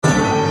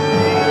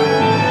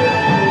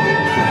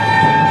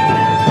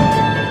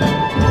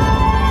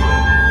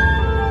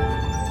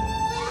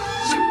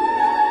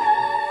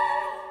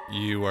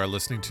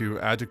listening to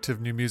Adjective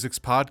New Music's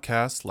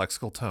podcast,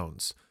 Lexical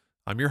Tones.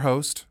 I'm your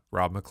host,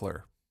 Rob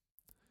McClure.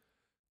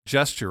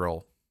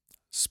 Gestural,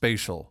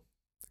 spatial,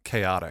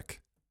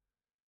 chaotic.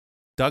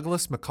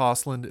 Douglas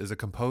McCausland is a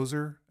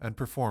composer and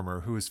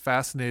performer who is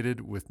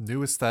fascinated with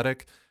new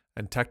aesthetic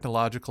and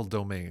technological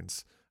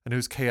domains, and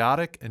whose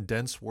chaotic and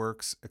dense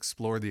works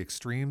explore the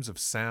extremes of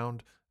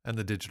sound and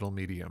the digital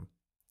medium.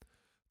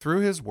 Through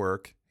his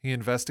work, he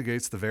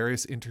investigates the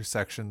various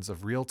intersections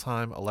of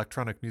real-time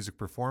electronic music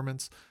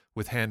performance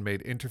with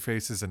handmade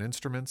interfaces and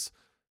instruments,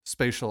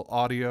 spatial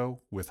audio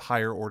with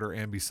higher-order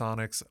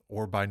ambisonics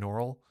or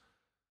binaural,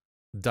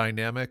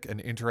 dynamic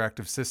and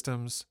interactive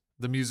systems,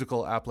 the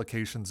musical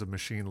applications of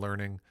machine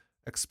learning,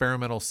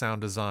 experimental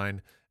sound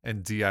design,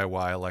 and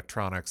DIY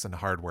electronics and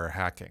hardware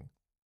hacking.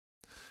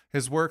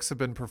 His works have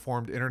been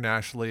performed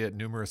internationally at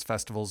numerous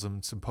festivals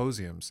and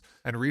symposiums,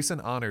 and recent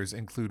honors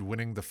include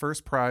winning the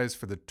first prize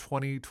for the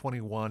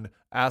 2021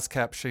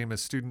 ASCAP Seamus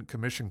Student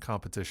Commission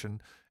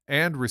Competition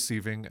and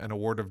receiving an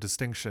award of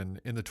distinction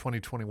in the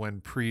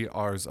 2021 Prix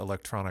Ars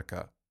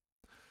Electronica.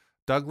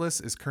 Douglas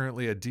is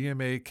currently a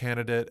DMA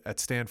candidate at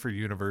Stanford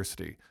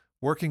University,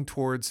 working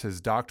towards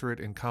his doctorate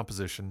in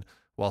composition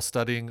while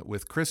studying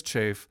with Chris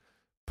Chafe,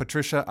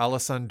 Patricia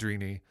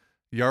Alessandrini,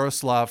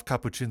 Yaroslav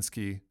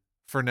Kapuczynski,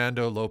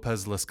 Fernando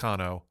Lopez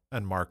Lescano,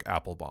 and Mark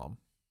Applebaum.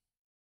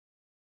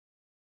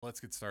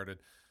 Let's get started.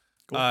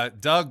 Cool.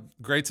 Doug,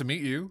 great to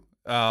meet you.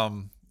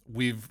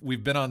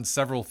 We've been on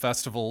several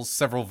festivals,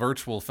 several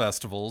virtual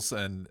festivals,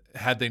 and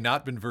had they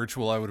not been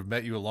virtual, I would have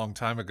met you a long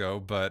time ago.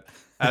 But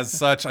as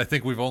such, I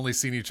think we've only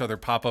seen each other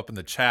pop up in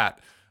the chat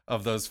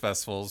of those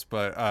festivals.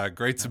 But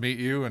great to meet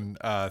you, and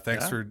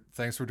thanks for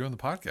doing the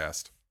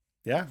podcast.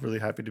 Yeah, really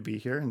happy to be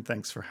here, and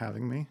thanks for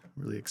having me.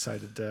 Really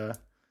excited to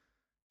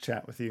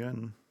chat with you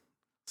and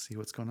see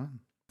what's going on.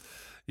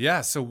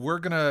 Yeah, so we're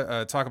going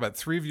to talk about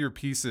three of your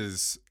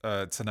pieces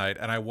tonight,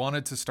 and I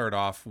wanted to start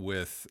off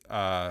with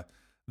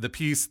the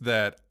piece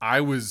that I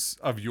was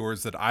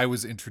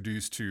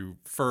introduced to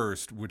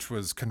first, which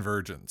was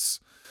Convergence.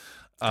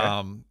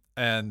 Okay.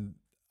 And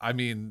I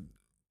mean,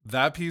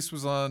 that piece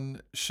was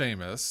on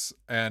Seamus,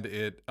 and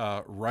it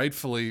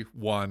rightfully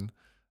won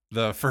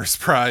the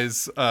first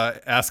prize,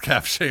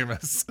 ASCAP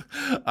Seamus.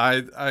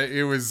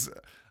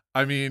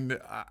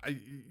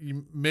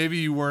 Maybe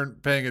you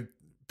weren't paying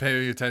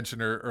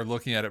attention or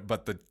looking at it,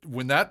 but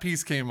when that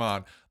piece came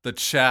on, the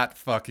chat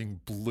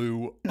fucking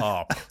blew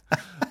up.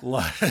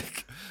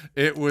 Like,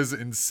 it was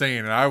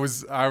insane, and I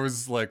was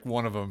like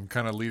one of them,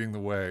 kind of leading the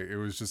way. It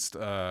was just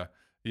it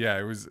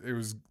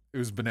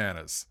was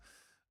bananas.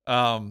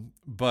 Like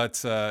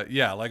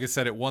I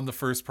said, it won the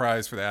first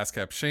prize for the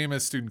ASCAP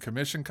Seamus Student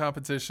Commission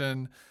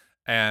Competition,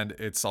 and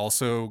it's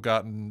also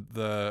gotten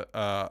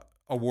the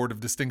award of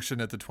distinction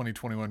at the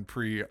 2021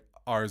 Prix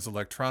Ars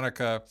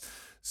Electronica.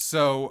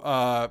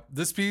 So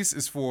this piece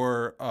is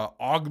for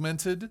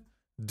augmented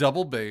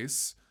double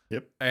bass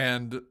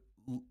and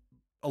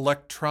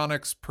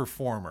electronics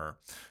performer.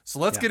 So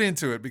let's get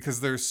into it, because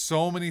there's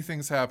so many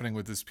things happening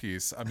with this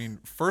piece. I mean,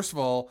 first of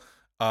all,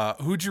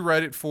 who'd you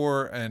write it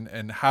for,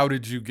 and how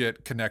did you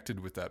get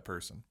connected with that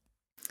person?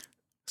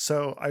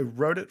 So I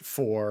wrote it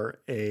for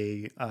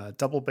a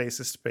double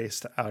bassist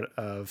based out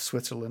of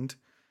Switzerland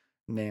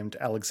named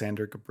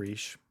Alexander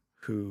Gabriche,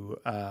 who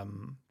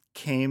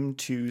came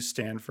to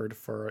Stanford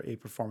for a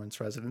performance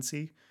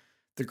residency.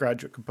 The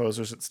graduate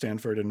composers at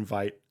Stanford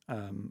invite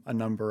a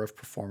number of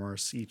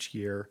performers each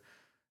year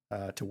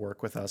to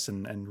work with us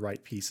and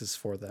write pieces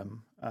for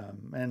them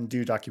and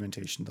do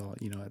documentation,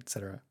 et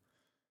cetera.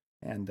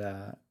 And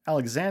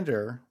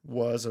Alexander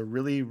was a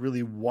really,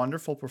 really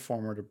wonderful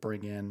performer to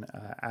bring in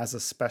as a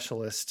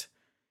specialist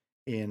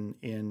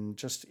in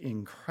just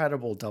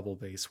incredible double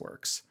bass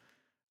works.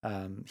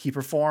 He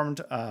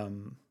performed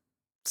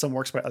some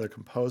works by other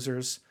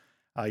composers.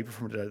 He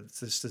performed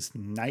this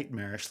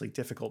nightmarishly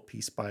difficult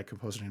piece by a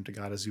composer named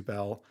Agata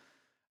Zubel.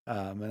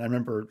 And I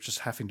remember just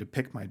having to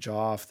pick my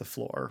jaw off the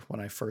floor when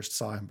I first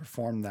saw him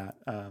perform that.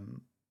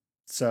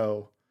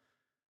 So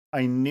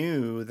I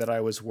knew that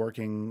I was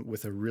working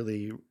with a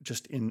really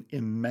just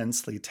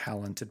immensely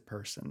talented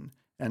person,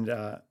 and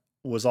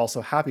was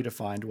also happy to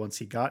find, once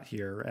he got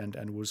here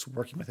and was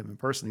working with him in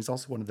person, he's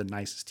also one of the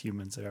nicest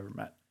humans I've ever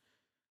met.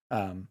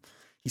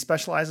 He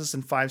specializes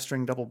in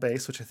 5-string double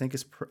bass, which I think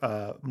is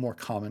more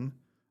common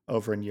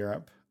over in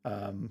Europe.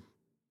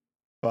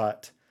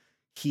 But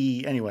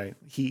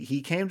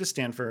he came to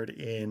Stanford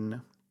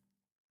in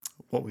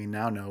what we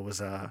now know was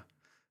the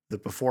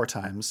before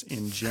times,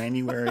 in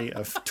January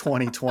of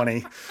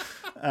 2020.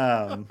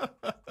 And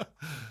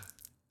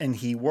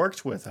he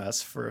worked with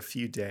us for a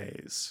few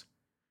days.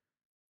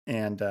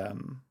 And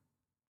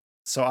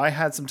so I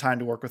had some time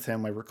to work with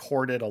him. I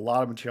recorded a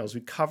lot of materials.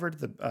 We covered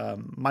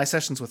my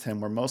sessions with him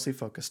were mostly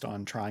focused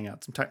on trying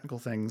out some technical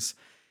things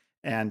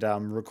and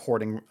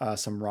recording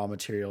some raw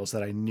materials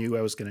that I knew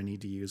I was going to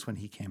need to use when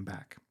he came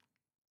back.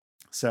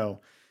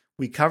 So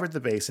we covered the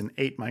bass in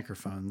 8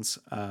 microphones.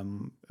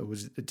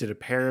 It did a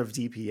pair of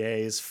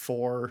DPAs,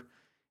 4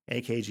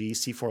 AKG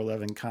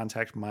C411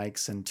 contact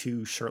mics, and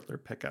 2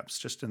 Schertler pickups,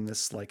 just in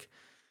this like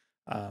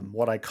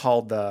what I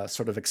called the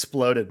sort of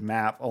exploded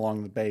map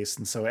along the bass.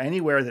 And so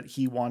anywhere that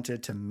he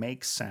wanted to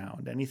make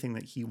sound, anything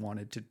that he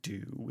wanted to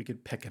do, we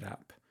could pick it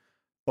up.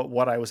 But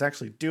what I was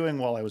actually doing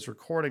while I was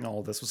recording all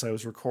of this was I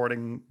was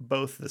recording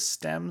both the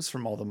stems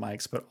from all the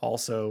mics, but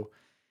also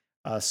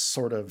a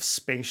sort of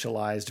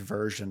spatialized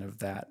version of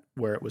that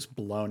where it was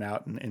blown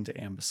out and into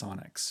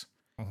ambisonics.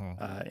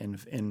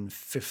 In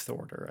fifth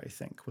order, I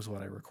think, was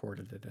what I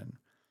recorded it in.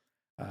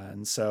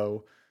 And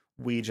so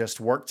we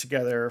just worked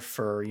together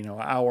for,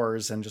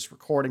 hours and just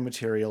recording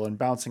material and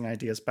bouncing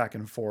ideas back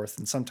and forth.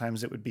 And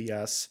sometimes it would be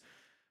us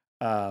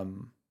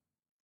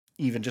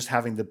even just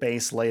having the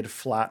bass laid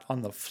flat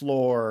on the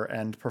floor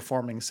and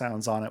performing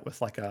sounds on it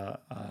with like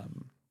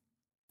I'm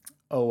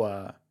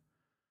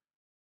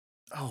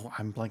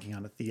blanking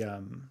on it.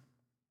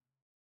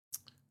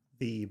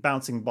 The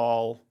bouncing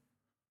ball,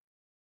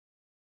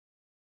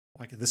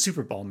 like the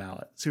Super Ball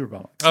mallet.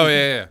 Oh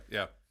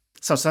yeah.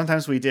 So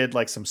sometimes we did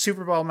like some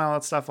Super Ball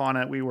mallet stuff on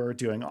it. We were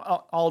doing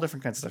all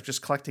different kinds of stuff,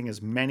 just collecting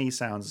as many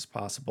sounds as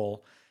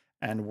possible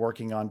and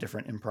working on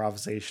different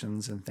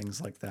improvisations and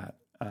things like that.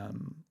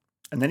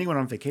 And then he went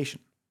on vacation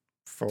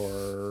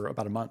for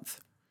about a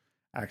month.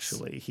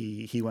 Actually,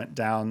 he went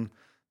down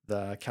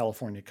the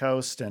California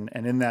coast, and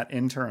in that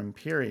interim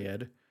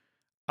period,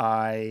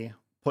 I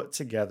put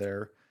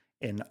together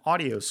an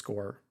audio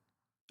score.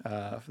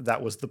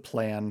 That was the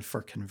plan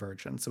for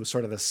Convergence. It was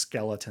sort of the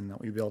skeleton that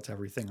we built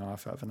everything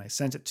off of. And I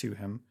sent it to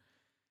him,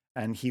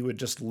 and he would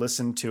just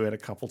listen to it a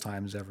couple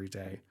times every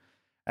day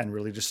and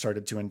really just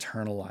started to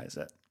internalize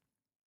it.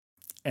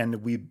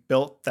 And we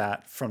built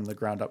that from the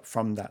ground up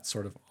from that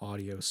sort of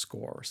audio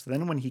score. So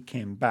then when he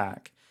came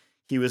back,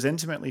 he was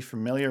intimately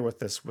familiar with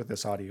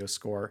this audio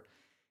score.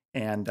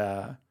 And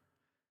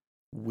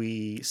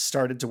we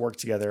started to work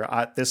together.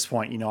 At this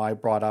point, I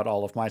brought out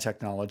all of my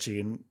technology,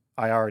 and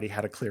I already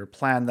had a clear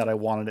plan that I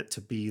wanted it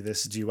to be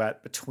this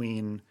duet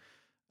between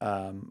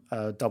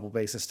a double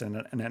bassist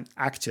and an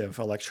active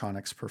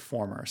electronics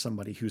performer,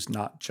 somebody who's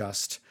not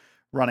just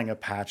running a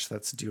patch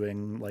that's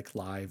doing like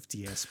live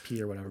DSP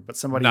or whatever, but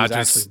somebody who's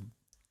actually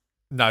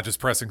not just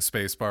pressing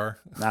spacebar.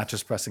 Not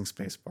just pressing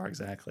spacebar,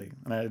 exactly.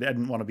 And I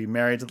didn't want to be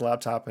married to the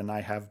laptop, and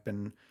I have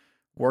been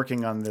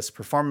working on this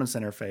performance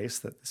interface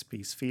that this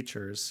piece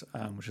features,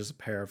 which is a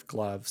pair of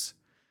gloves,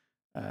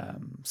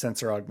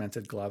 sensor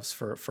augmented gloves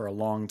for a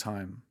long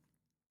time.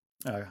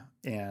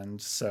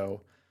 And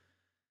so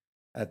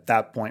at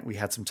that point, we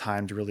had some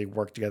time to really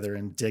work together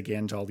and dig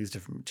into all these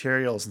different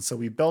materials. And so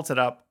we built it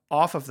up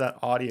off of that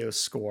audio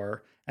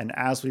score. And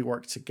as we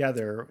worked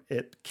together,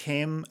 it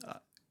came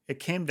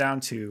down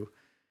to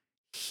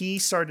he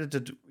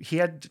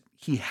had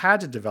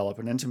to develop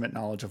an intimate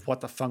knowledge of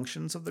what the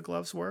functions of the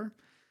gloves were,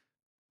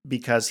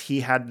 because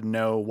he had to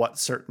know what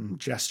certain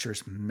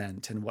gestures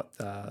meant and what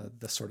the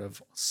sort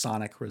of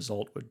sonic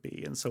result would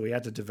be. And so we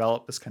had to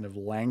develop this kind of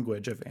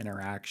language of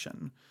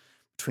interaction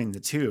between the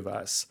two of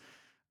us.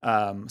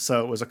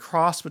 So it was a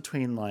cross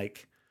between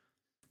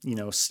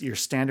your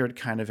standard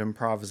kind of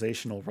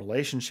improvisational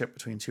relationship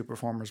between two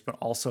performers, but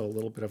also a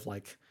little bit of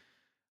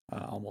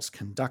almost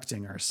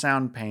conducting or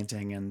sound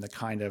painting, and the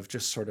kind of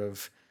just sort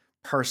of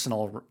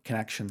personal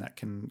connection that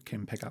can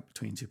pick up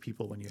between two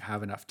people when you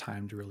have enough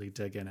time to really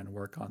dig in and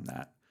work on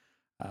that.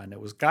 And it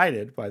was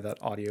guided by that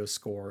audio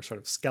score sort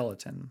of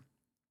skeleton.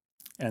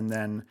 And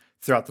then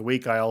throughout the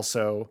week, I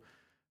also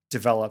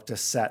developed a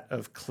set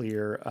of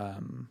clear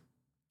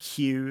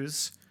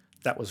cues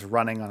that was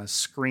running on a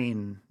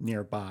screen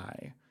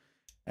nearby.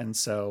 And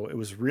so it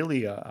was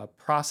really a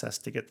process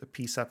to get the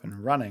piece up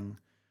and running.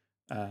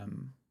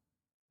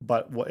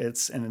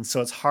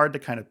 So it's hard to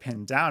kind of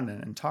pin down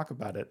and talk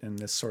about it in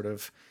this sort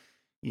of,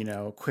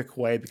 quick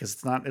way, because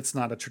it's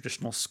not a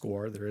traditional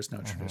score. There is no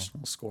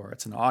traditional score.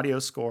 It's an audio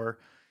score.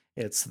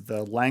 It's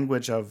the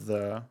language of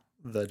the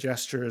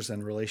gestures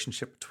and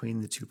relationship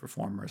between the two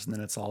performers. And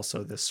then it's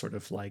also this sort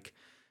of like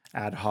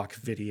ad hoc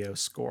video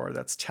score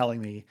that's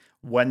telling me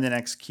when the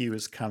next cue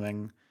is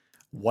coming,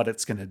 what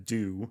it's going to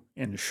do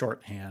in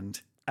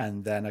shorthand,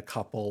 and then a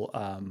couple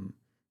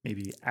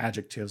maybe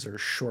adjectives or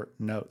short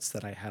notes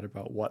that I had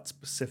about what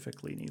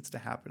specifically needs to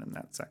happen in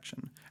that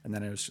section. And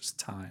then it was just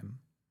time.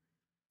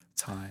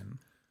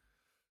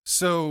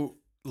 So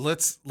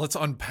let's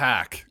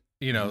unpack,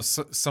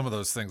 some of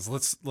those things.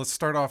 Let's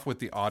start off with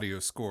the audio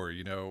score.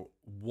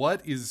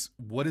 What is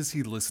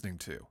he listening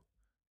to?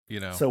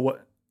 So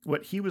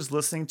what he was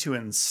listening to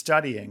and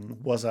studying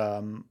was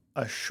a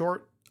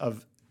short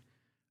of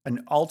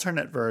an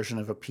alternate version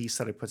of a piece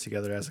that I put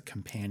together as a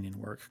companion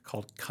work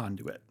called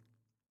Conduit.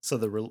 So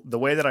the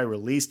way that I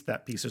released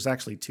that piece, there's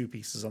actually two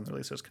pieces on the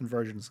release. There's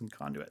Convergence and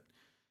Conduit.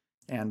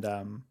 And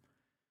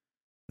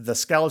the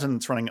skeleton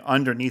that's running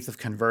underneath of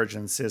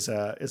Convergence is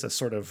a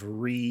sort of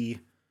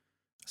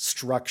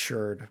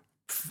restructured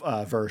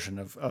version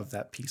of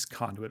that piece,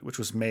 Conduit, which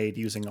was made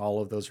using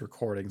all of those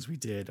recordings we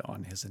did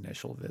on his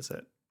initial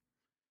visit.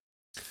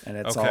 And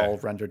it's all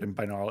rendered in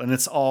binaural. And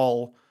it's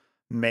all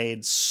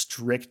made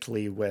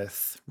strictly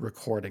with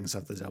recordings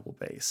of the double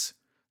bass.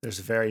 There's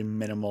very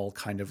minimal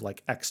kind of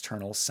like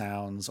external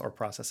sounds or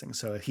processing.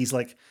 So he's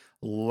like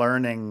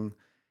learning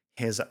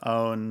his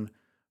own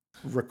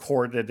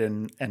recorded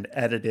and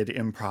edited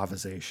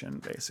improvisation,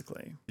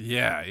 basically.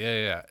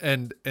 Yeah.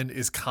 And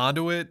is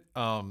Conduit,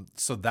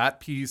 so that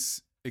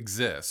piece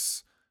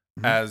exists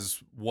Mhm.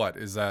 as what?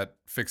 Is that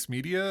fixed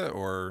media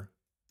or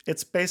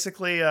It's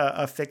basically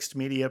a fixed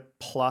media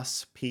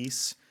plus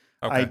piece.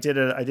 okay. I did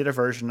a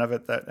version of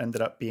it that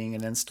ended up being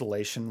an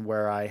installation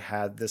where I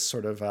had this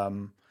sort of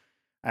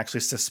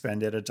actually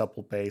suspended a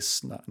double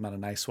bass, not a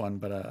nice one,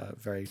 but a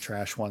very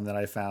trash one that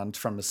I found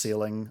from the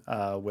ceiling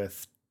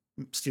with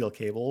steel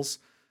cables,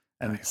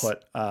 and Nice.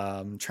 put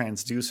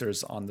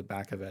transducers on the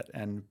back of it,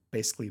 and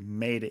basically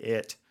made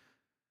it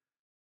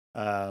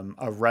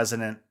a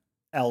resonant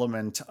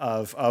element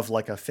of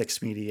like a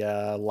fixed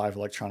media live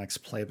electronics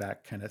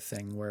playback kind of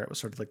thing, where it was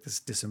sort of like this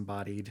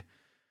disembodied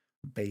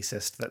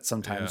bassist that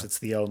sometimes Yeah. it's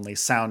the only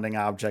sounding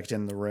object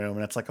in the room,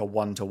 and it's like a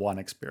one-to-one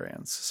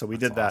experience. So we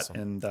That's did that awesome.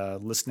 in the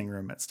listening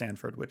room at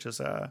Stanford, which is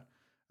a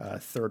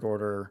third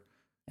order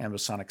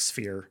ambisonic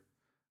sphere,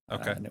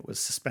 Okay. and it was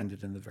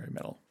suspended in the very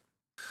middle.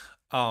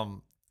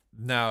 Um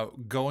Now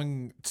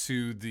going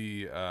to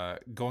the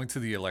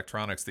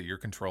electronics that you're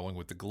controlling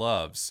with the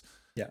gloves,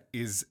 Yeah.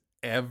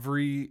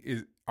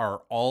 are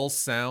all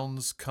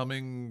sounds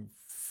coming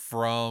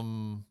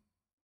from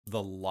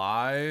the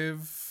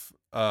live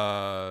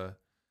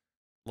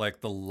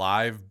like the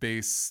live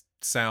bass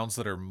sounds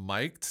that are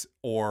mic'd,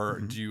 or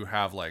Mhm. do you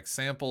have like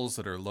samples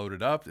that are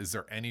loaded up? Is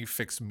there any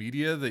fixed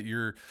media that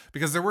you're,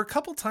 because there were a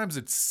couple times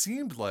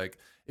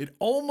it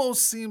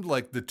almost seemed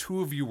like the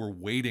two of you were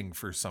waiting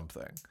for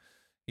something,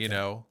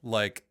 Yeah.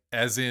 like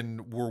as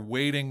in we're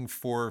waiting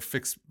for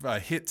a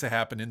hit to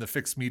happen in the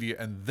fixed media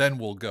and then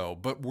we'll go.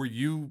 But were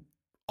you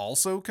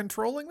also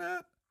controlling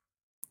that?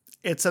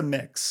 It's a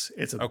mix.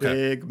 It's a Okay.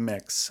 big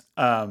mix.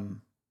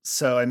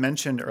 So I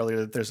mentioned earlier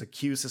that there's a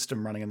cue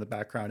system running in the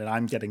background, and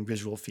I'm getting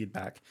visual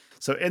feedback.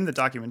 So in the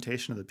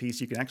documentation of the piece,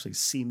 you can actually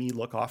see me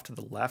look off to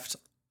the left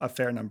a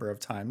fair number of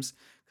times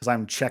because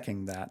I'm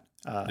checking that.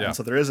 And Yeah.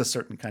 so there is a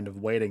certain kind of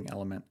waiting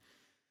element.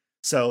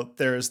 So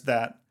there's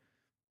that.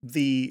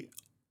 The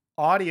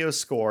audio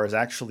score is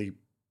actually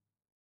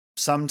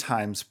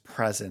sometimes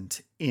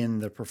present in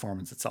the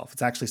performance itself.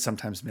 It's actually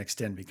sometimes mixed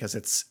in because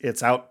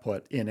it's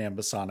output in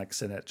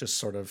ambisonics, and it just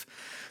sort of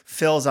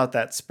fills out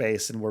that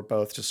space, and we're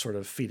both just sort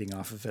of feeding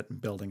off of it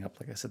and building up,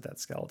 like I said, that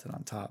skeleton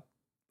on top.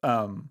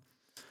 Um,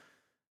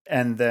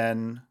 and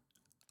then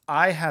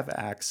I have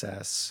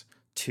access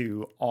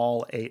to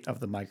all 8 of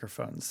the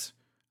microphones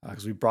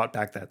because we brought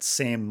back that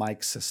same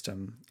mic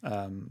system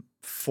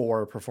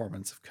for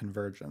performance of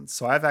Convergence.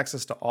 So I have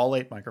access to all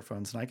 8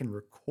 microphones, and I can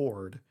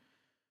record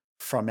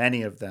from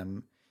any of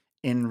them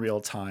in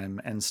real time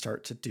and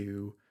start to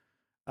do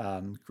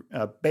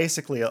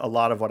basically a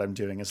lot of what I'm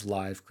doing is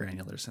live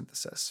granular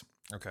synthesis.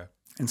 Okay.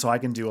 And so I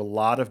can do a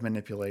lot of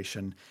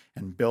manipulation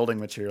and building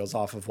materials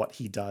off of what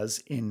he does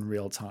in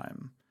real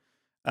time.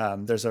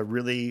 There's a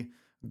really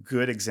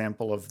good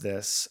example of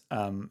this.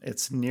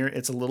 It's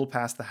a little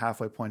past the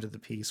halfway point of the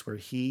piece where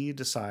he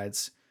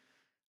decides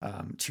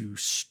to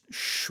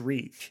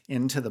shriek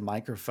into the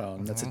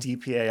microphone. That's a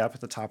Mm-hmm. DPA up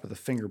at the top of the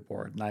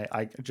fingerboard, and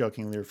I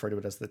jokingly refer to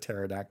it as the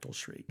pterodactyl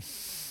shriek.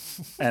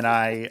 And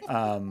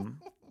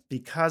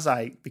because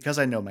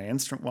I know my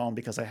instrument well, and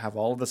because I have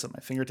all of this at my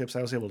fingertips,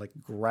 I was able to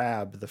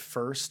grab the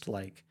first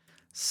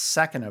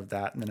second of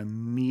that and then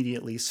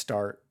immediately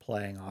start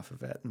playing off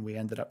of it. And we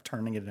ended up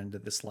turning it into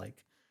this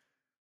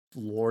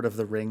Lord of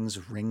the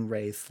Rings ring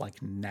wraith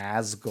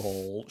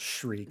Nazgul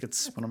shriek.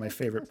 It's one of my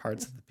favorite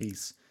parts of the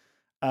piece.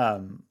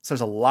 So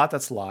there's a lot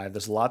that's live.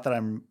 There's a lot that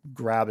I'm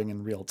grabbing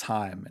in real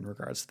time in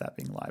regards to that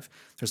being live.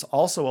 There's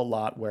also a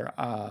lot where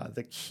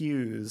the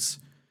cues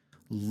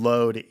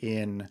load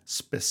in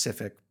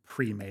specific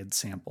pre-made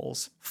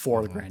samples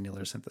for the Mm-hmm.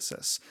 granular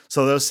synthesis.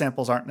 So those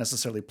samples aren't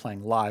necessarily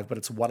playing live, but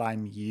it's what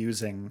I'm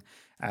using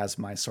as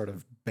my sort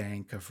of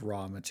bank of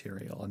raw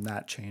material, and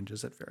that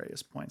changes at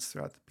various points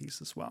throughout the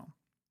piece as well.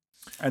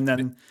 And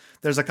then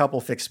there's a couple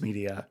fixed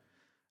media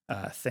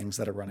things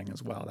that are running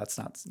as well. That's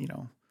not,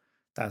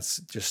 that's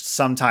just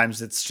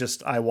sometimes it's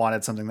just I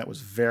wanted something that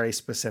was very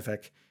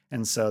specific.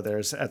 And so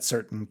there's at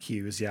certain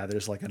cues,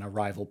 there's like an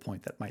arrival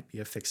point that might be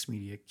a fixed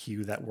media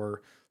cue that we're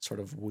sort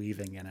of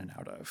weaving in and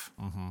out of.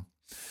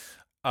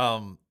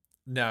 Mm-hmm.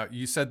 Now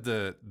you said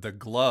the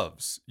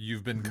gloves,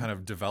 you've been Mhm. kind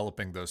of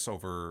developing this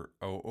over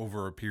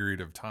a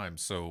period of time.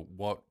 So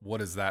what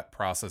has that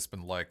process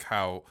been like?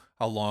 How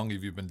long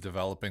have you been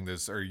developing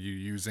this? Are you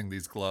using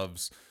these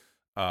gloves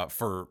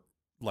for,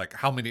 like,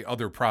 how many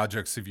other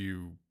projects have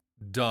you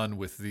done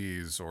with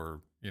these,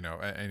 or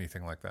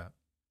anything like that?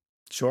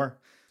 Sure.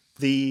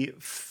 The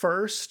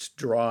first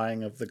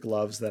drawing of the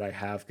gloves that I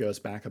have goes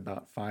back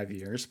about 5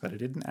 years, but I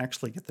didn't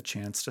actually get the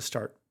chance to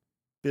start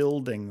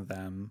building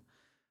them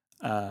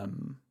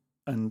um,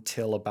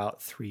 until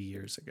about 3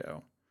 years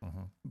ago,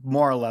 Mm-hmm.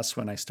 more or less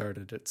when I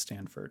started at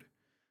Stanford.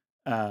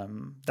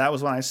 That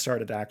was when I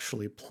started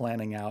actually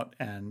planning out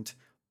and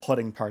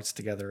putting parts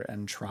together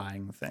and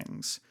trying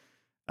things.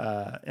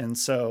 And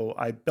so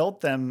I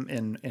built them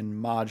in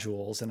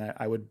modules, and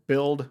I would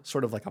build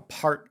sort of like a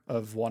part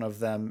of one of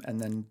them and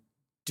then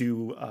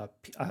do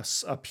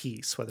a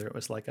piece, whether it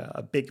was like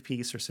a big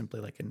piece or simply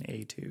like an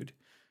etude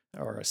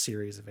or a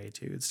series of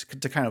etudes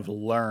to kind of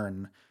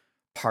learn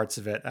parts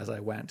of it as I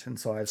went. And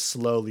so I've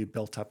slowly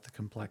built up the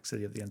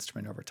complexity of the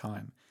instrument over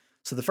time.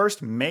 So the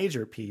first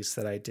major piece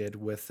that I did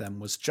with them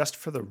was just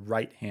for the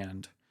right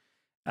hand,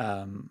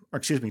 or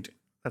excuse me,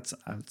 that's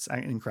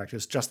incorrect. It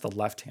was just the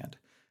left hand.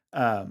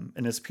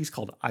 And it's a piece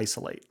called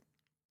Isolate.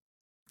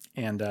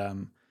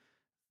 And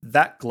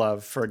that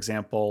glove, for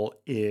example,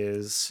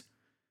 is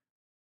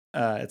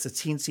it's a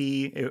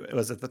teensy, it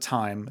was at the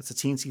time, it's a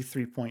teensy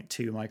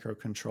 3.2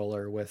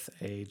 microcontroller with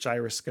a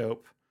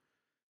gyroscope,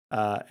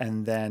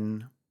 and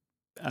then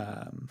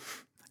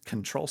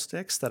control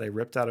sticks that I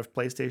ripped out of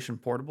PlayStation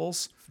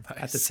portables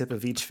at the tip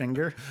of each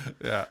finger.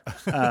 Yeah.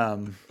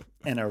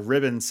 And a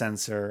ribbon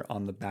sensor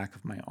on the back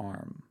of my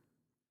arm.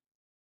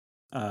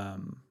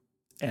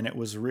 And it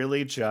was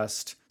really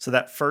just, so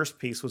that first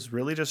piece was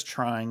really just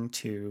trying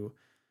to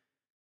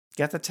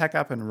get the tech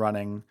up and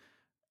running,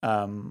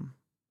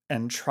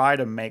 and try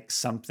to make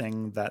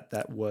something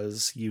that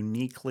was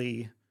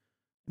uniquely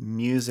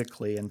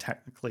musically and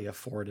technically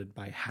afforded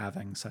by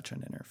having such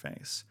an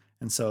interface.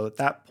 And so at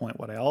that point,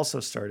 what I also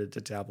started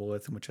to dabble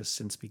with, and which has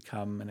since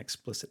become an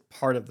explicit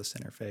part of this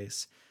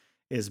interface,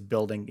 is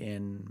building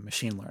in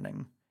machine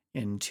learning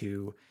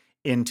into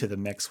the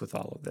mix with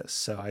all of this.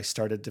 So I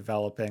started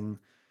developing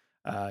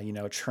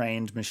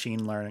trained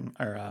machine learning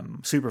or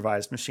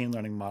supervised machine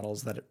learning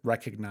models that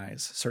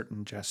recognize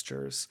certain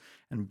gestures,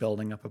 and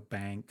building up a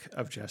bank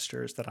of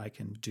gestures that I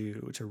can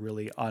do to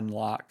really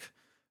unlock,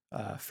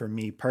 for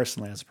me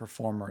personally as a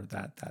performer,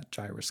 that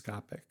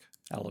gyroscopic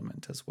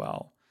element as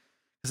well.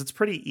 Because it's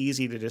pretty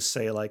easy to just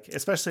say, like,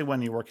 especially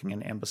when you're working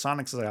in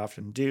ambisonics, as I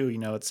often do,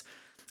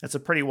 it's a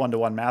pretty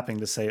one-to-one mapping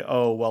to say,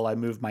 oh, well, I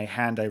moved my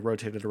hand, I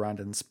rotated around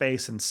in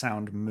space, and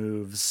sound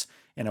moves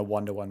in a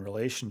one-to-one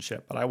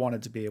relationship. But I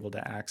wanted to be able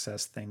to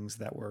access things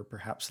that were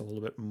perhaps a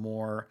little bit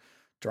more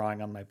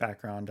drawing on my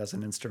background as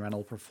an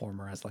instrumental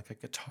performer, as like a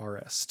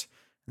guitarist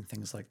and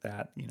things like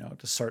that,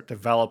 to start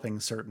developing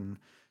certain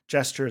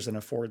gestures and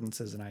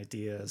affordances and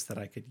ideas that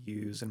I could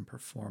use in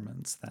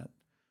performance that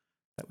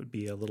would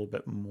be a little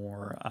bit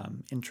more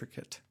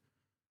intricate.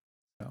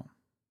 So,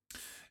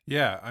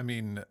 Yeah, I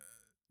mean,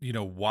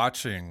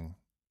 watching,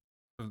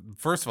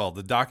 first of all,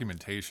 the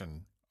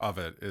documentation of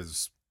it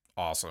is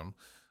awesome.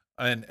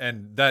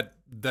 And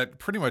that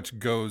pretty much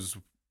goes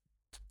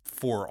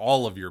for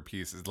all of your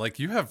pieces. Like,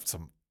 you have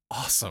some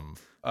awesome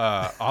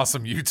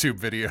awesome YouTube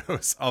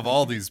videos of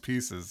all these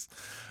pieces.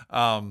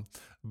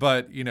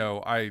 But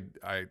I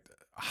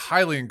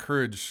highly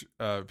encourage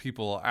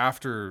people,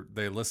 after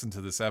they listen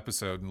to this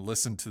episode and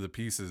listen to the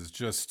pieces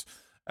just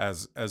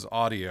as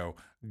audio,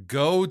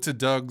 go to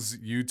Doug's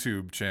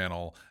YouTube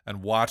channel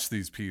and watch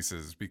these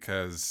pieces,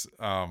 because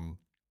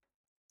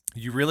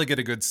you really get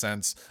a good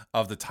sense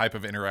of the type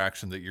of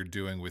interaction that you're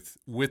doing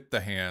with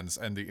the hands,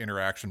 and the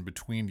interaction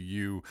between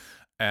you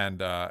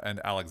and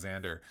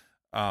Alexander.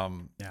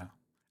 Yeah.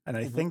 And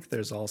I think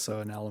there's also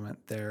an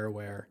element there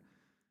where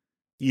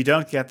you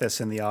don't get this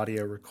in the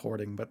audio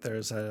recording, but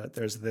there's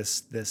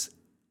this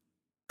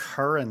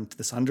current,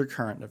 this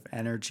undercurrent of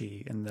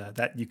energy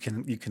that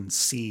you can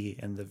see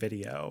in the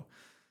video,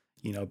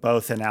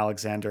 both in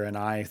Alexander and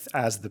I,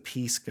 as the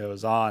piece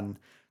goes on,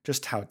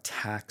 just how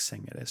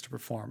taxing it is to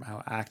perform,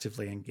 how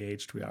actively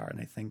engaged we are. And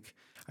I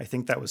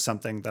think that was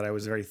something that I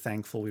was very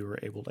thankful we were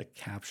able to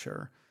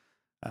capture.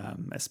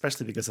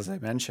 Especially because, as I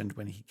mentioned,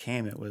 when he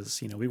came, it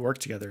was, we worked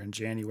together in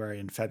January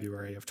and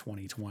February of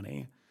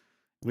 2020.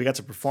 We got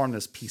to perform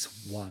this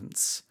piece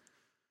once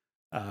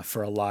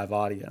for a live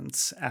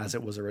audience as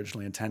it was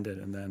originally intended,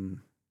 and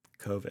then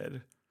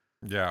COVID.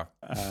 Yeah.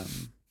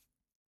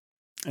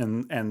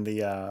 And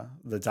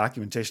the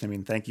documentation, I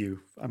mean, thank you.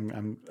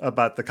 I'm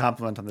about the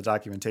compliment on the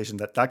documentation.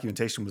 That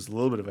documentation was a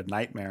little bit of a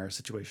nightmare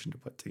situation to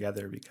put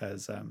together,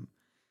 because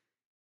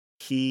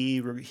he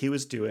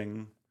was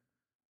doing,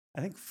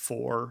 I think,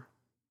 4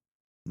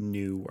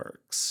 new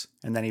works,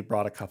 and then he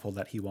brought a couple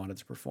that he wanted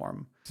to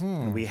perform.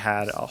 And we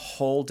had a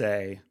whole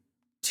day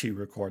to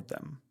record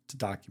them, to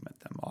document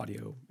them,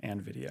 audio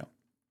and video.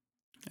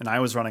 And I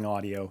was running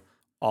audio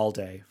all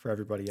day for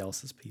everybody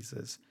else's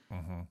pieces.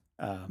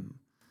 Mm-hmm.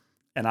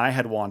 And I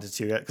had wanted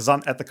to, because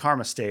at the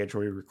Karma stage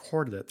where we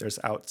recorded it,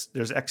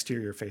 there's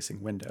exterior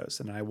facing windows,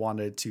 and I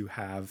wanted to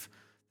have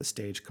the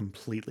stage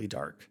completely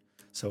dark.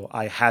 So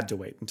I had to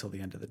wait until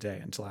the end of the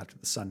day, until after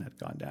the sun had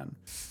gone down.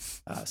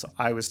 So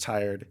I was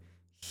tired.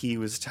 He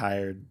was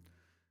tired.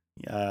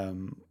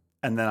 And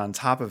then on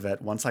top of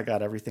it, once I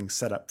got everything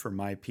set up for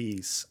my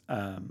piece,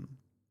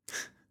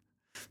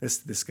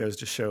 this goes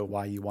to show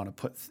why you want to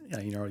put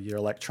your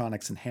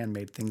electronics and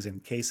handmade things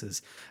in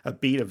cases. A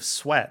bead of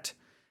sweat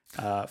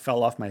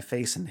fell off my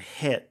face and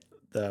hit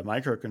the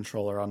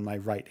microcontroller on my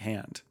right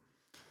hand,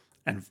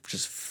 and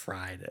just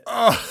fried it.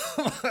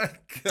 Oh my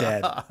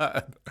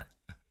God.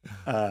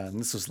 Dead.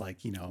 This was like,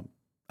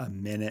 a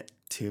minute,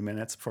 2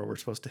 minutes before we're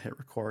supposed to hit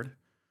record.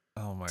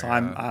 Oh my So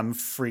God. I'm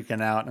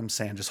freaking out. I'm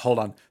saying, just hold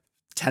on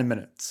 10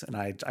 minutes. And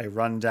I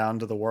run down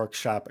to the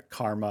workshop at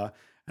Karma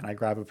and I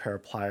grab a pair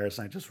of pliers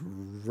and I just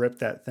rip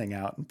that thing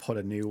out and put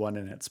a new one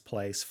in its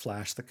place,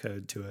 flash the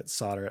code to it,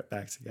 solder it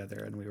back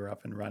together, and we were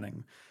up and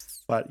running.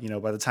 But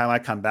by the time I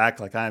come back,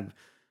 like I'm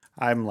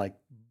like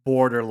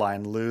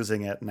borderline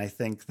losing it. And I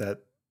think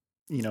that,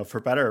 for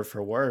better or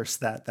for worse,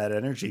 that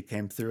energy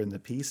came through in the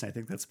piece. And I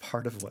think that's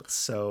part of what's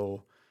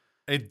so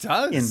It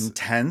does.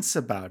 intense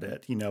about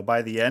it.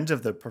 By the end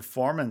of the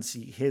performance,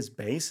 his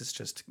bass is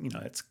just,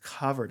 it's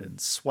covered in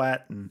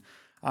sweat and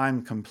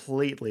I'm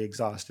completely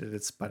exhausted.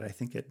 But I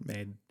think it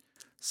made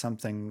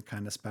something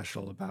kind of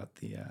special about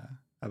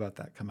about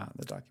that come out in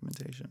the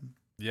documentation.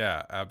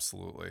 Yeah,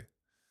 absolutely.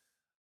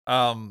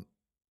 Um,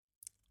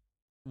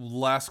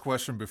 Last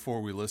question before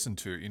we listen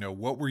to it.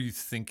 What were you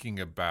thinking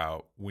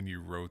about when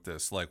you wrote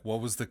this? Like, what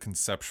was the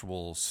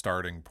conceptual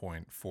starting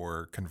point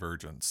for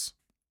Convergence?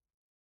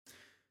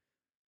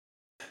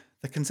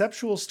 The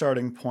conceptual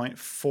starting point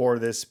for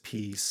this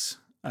piece,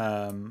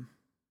 I've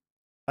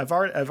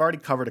already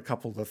covered a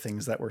couple of the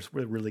things that were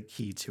really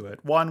key to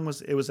it. One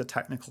was it was a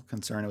technical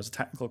concern. It was a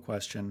technical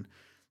question.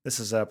 This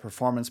is a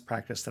performance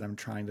practice that I'm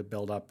trying to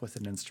build up with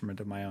an instrument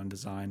of my own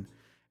design,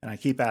 and I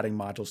keep adding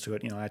modules to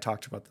it. I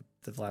talked about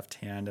the left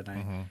hand, and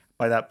Mm-hmm.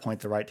 by that point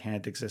the right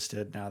hand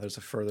existed. Now there's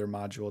a further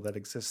module that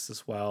exists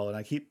as well, and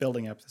I keep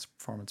building up this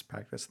performance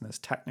practice and this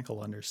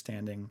technical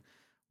understanding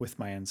with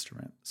my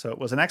instrument. So it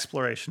was an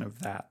exploration of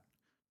that.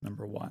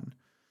 Number one.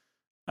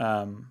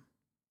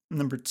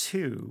 Number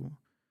two,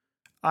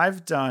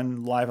 I've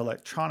done live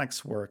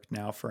electronics work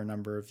now for a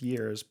number of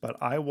years, but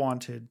I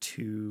wanted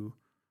to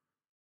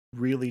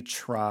really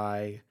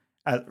try,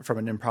 from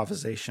an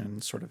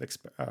improvisation sort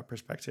of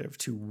perspective,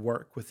 to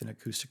work with an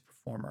acoustic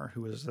performer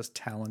who was as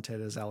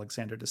talented as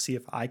Alexander, to see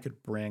if I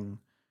could bring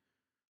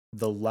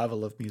the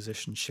level of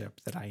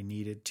musicianship that I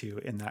needed to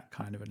in that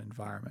kind of an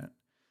environment.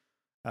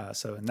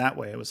 So in that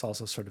way, it was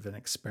also sort of an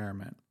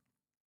experiment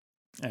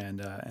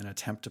and an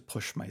attempt to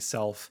push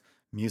myself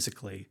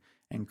musically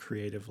and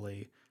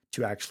creatively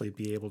to actually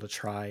be able to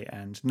try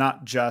and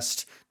not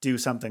just do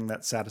something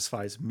that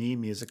satisfies me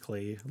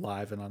musically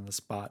live and on the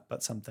spot,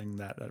 but something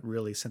that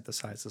really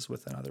synthesizes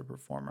with another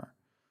performer.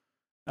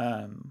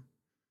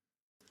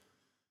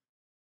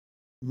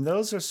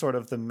 Those are sort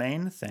of the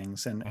main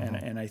things. And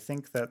I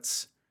think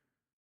that's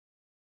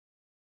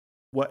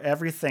what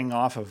everything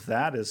off of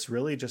that is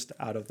really just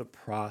out of the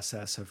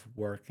process of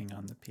working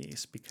on the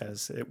piece,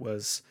 because it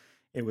was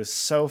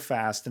so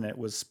fast and it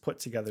was put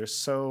together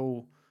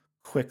so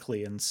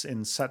quickly and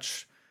in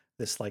such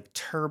this like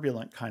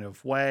turbulent kind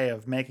of way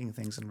of making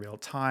things in real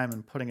time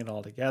and putting it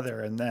all together.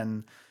 And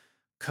then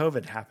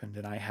COVID happened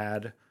and I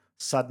had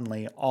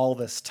suddenly all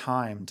this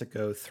time to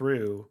go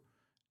through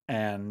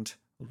and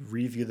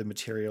review the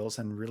materials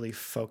and really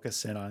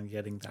focus in on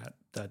getting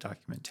the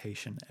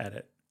documentation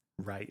edit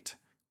right,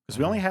 because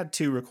we only had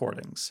 2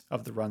 recordings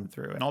of the run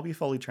through. And I'll be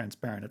fully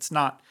transparent, it's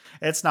not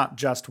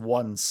just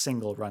one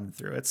single run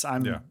through. Yeah.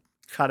 I'm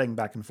cutting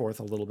back and forth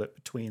a little bit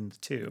between the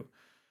 2.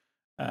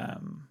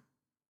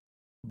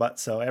 But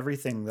so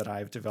everything that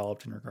I've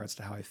developed in regards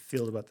to how I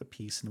feel about the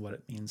piece and what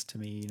it means to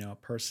me,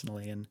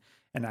 personally, and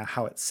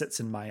how it sits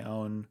in my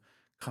own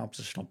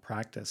compositional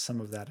practice, some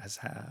of that has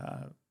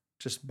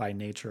just by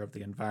nature of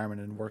the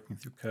environment and working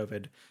through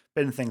COVID,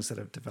 been things that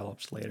have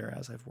developed later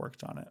as I've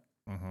worked on it.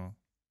 Mm-hmm.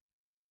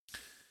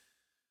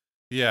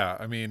 Yeah,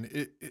 I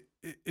mean,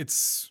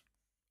 it's.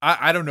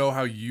 I don't know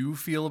how you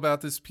feel about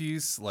this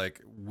piece,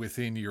 like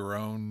within your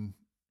own,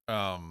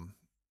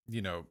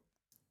 you know,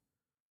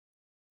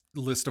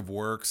 list of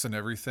works and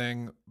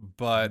everything,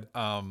 but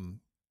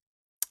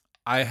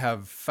I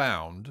have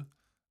found,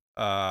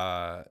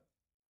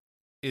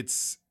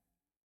 it's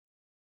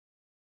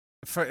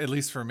for, at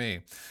least for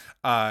me,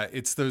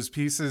 it's those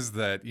pieces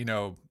that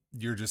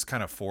you're just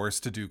kind of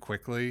forced to do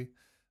quickly,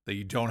 that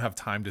you don't have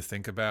time to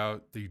think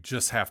about, that you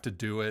just have to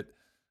do it.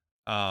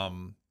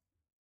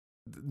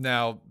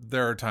 Now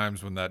there are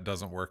times when that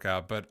doesn't work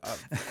out, but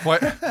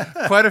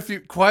quite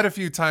a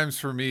few times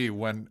for me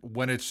when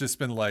it's just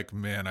been like,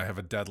 man, I have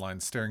a deadline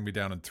staring me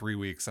down in 3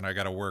 weeks and I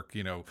got to work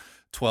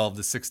 12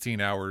 to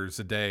 16 hours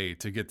a day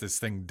to get this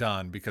thing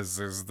done, because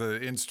there's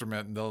the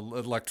instrument and the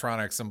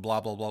electronics and blah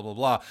blah blah blah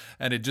blah,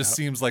 and it just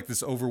seems like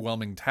this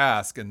overwhelming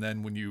task. And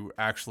then when you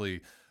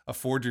actually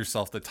afford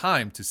yourself the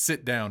time to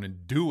sit down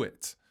and do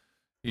it,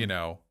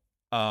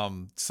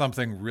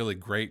 something really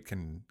great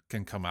can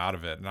come out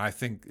of it. And I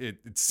think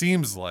it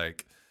seems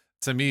like,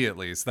 to me at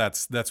least,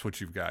 that's what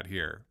you've got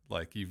here.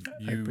 Like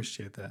I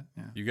appreciate that.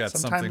 Yeah. You got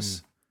sometimes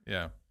something.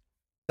 Yeah.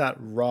 That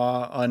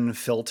raw,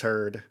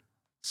 unfiltered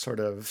sort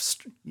of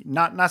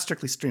not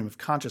strictly stream of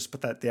conscious,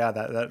 but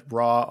that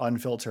raw,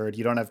 unfiltered,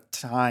 you don't have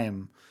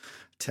time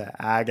to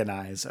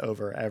agonize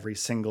over every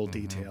single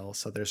detail.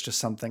 So there's just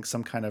some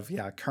kind of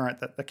current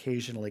that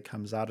occasionally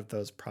comes out of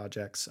those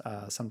projects.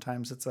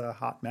 Sometimes it's a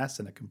hot mess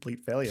and a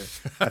complete failure.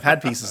 I've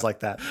had pieces like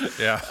that.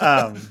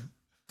 Yeah.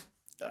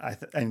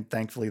 And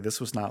thankfully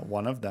this was not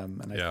one of them.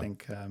 And I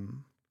think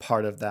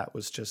part of that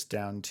was just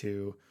down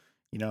to,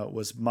 it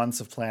was months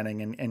of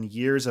planning and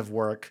years of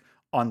work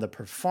on the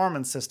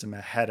performance system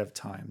ahead of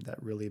time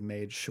that really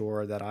made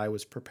sure that I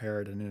was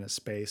prepared and in a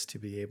space to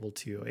be able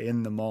to,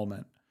 in the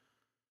moment,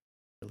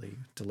 really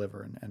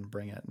deliver and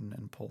bring it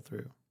and pull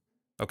through.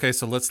 Okay,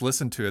 so let's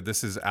listen to it.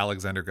 This is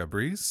Alexander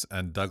Gabrice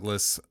and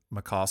Douglas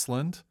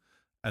McCausland,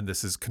 and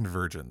this is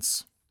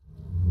Convergence.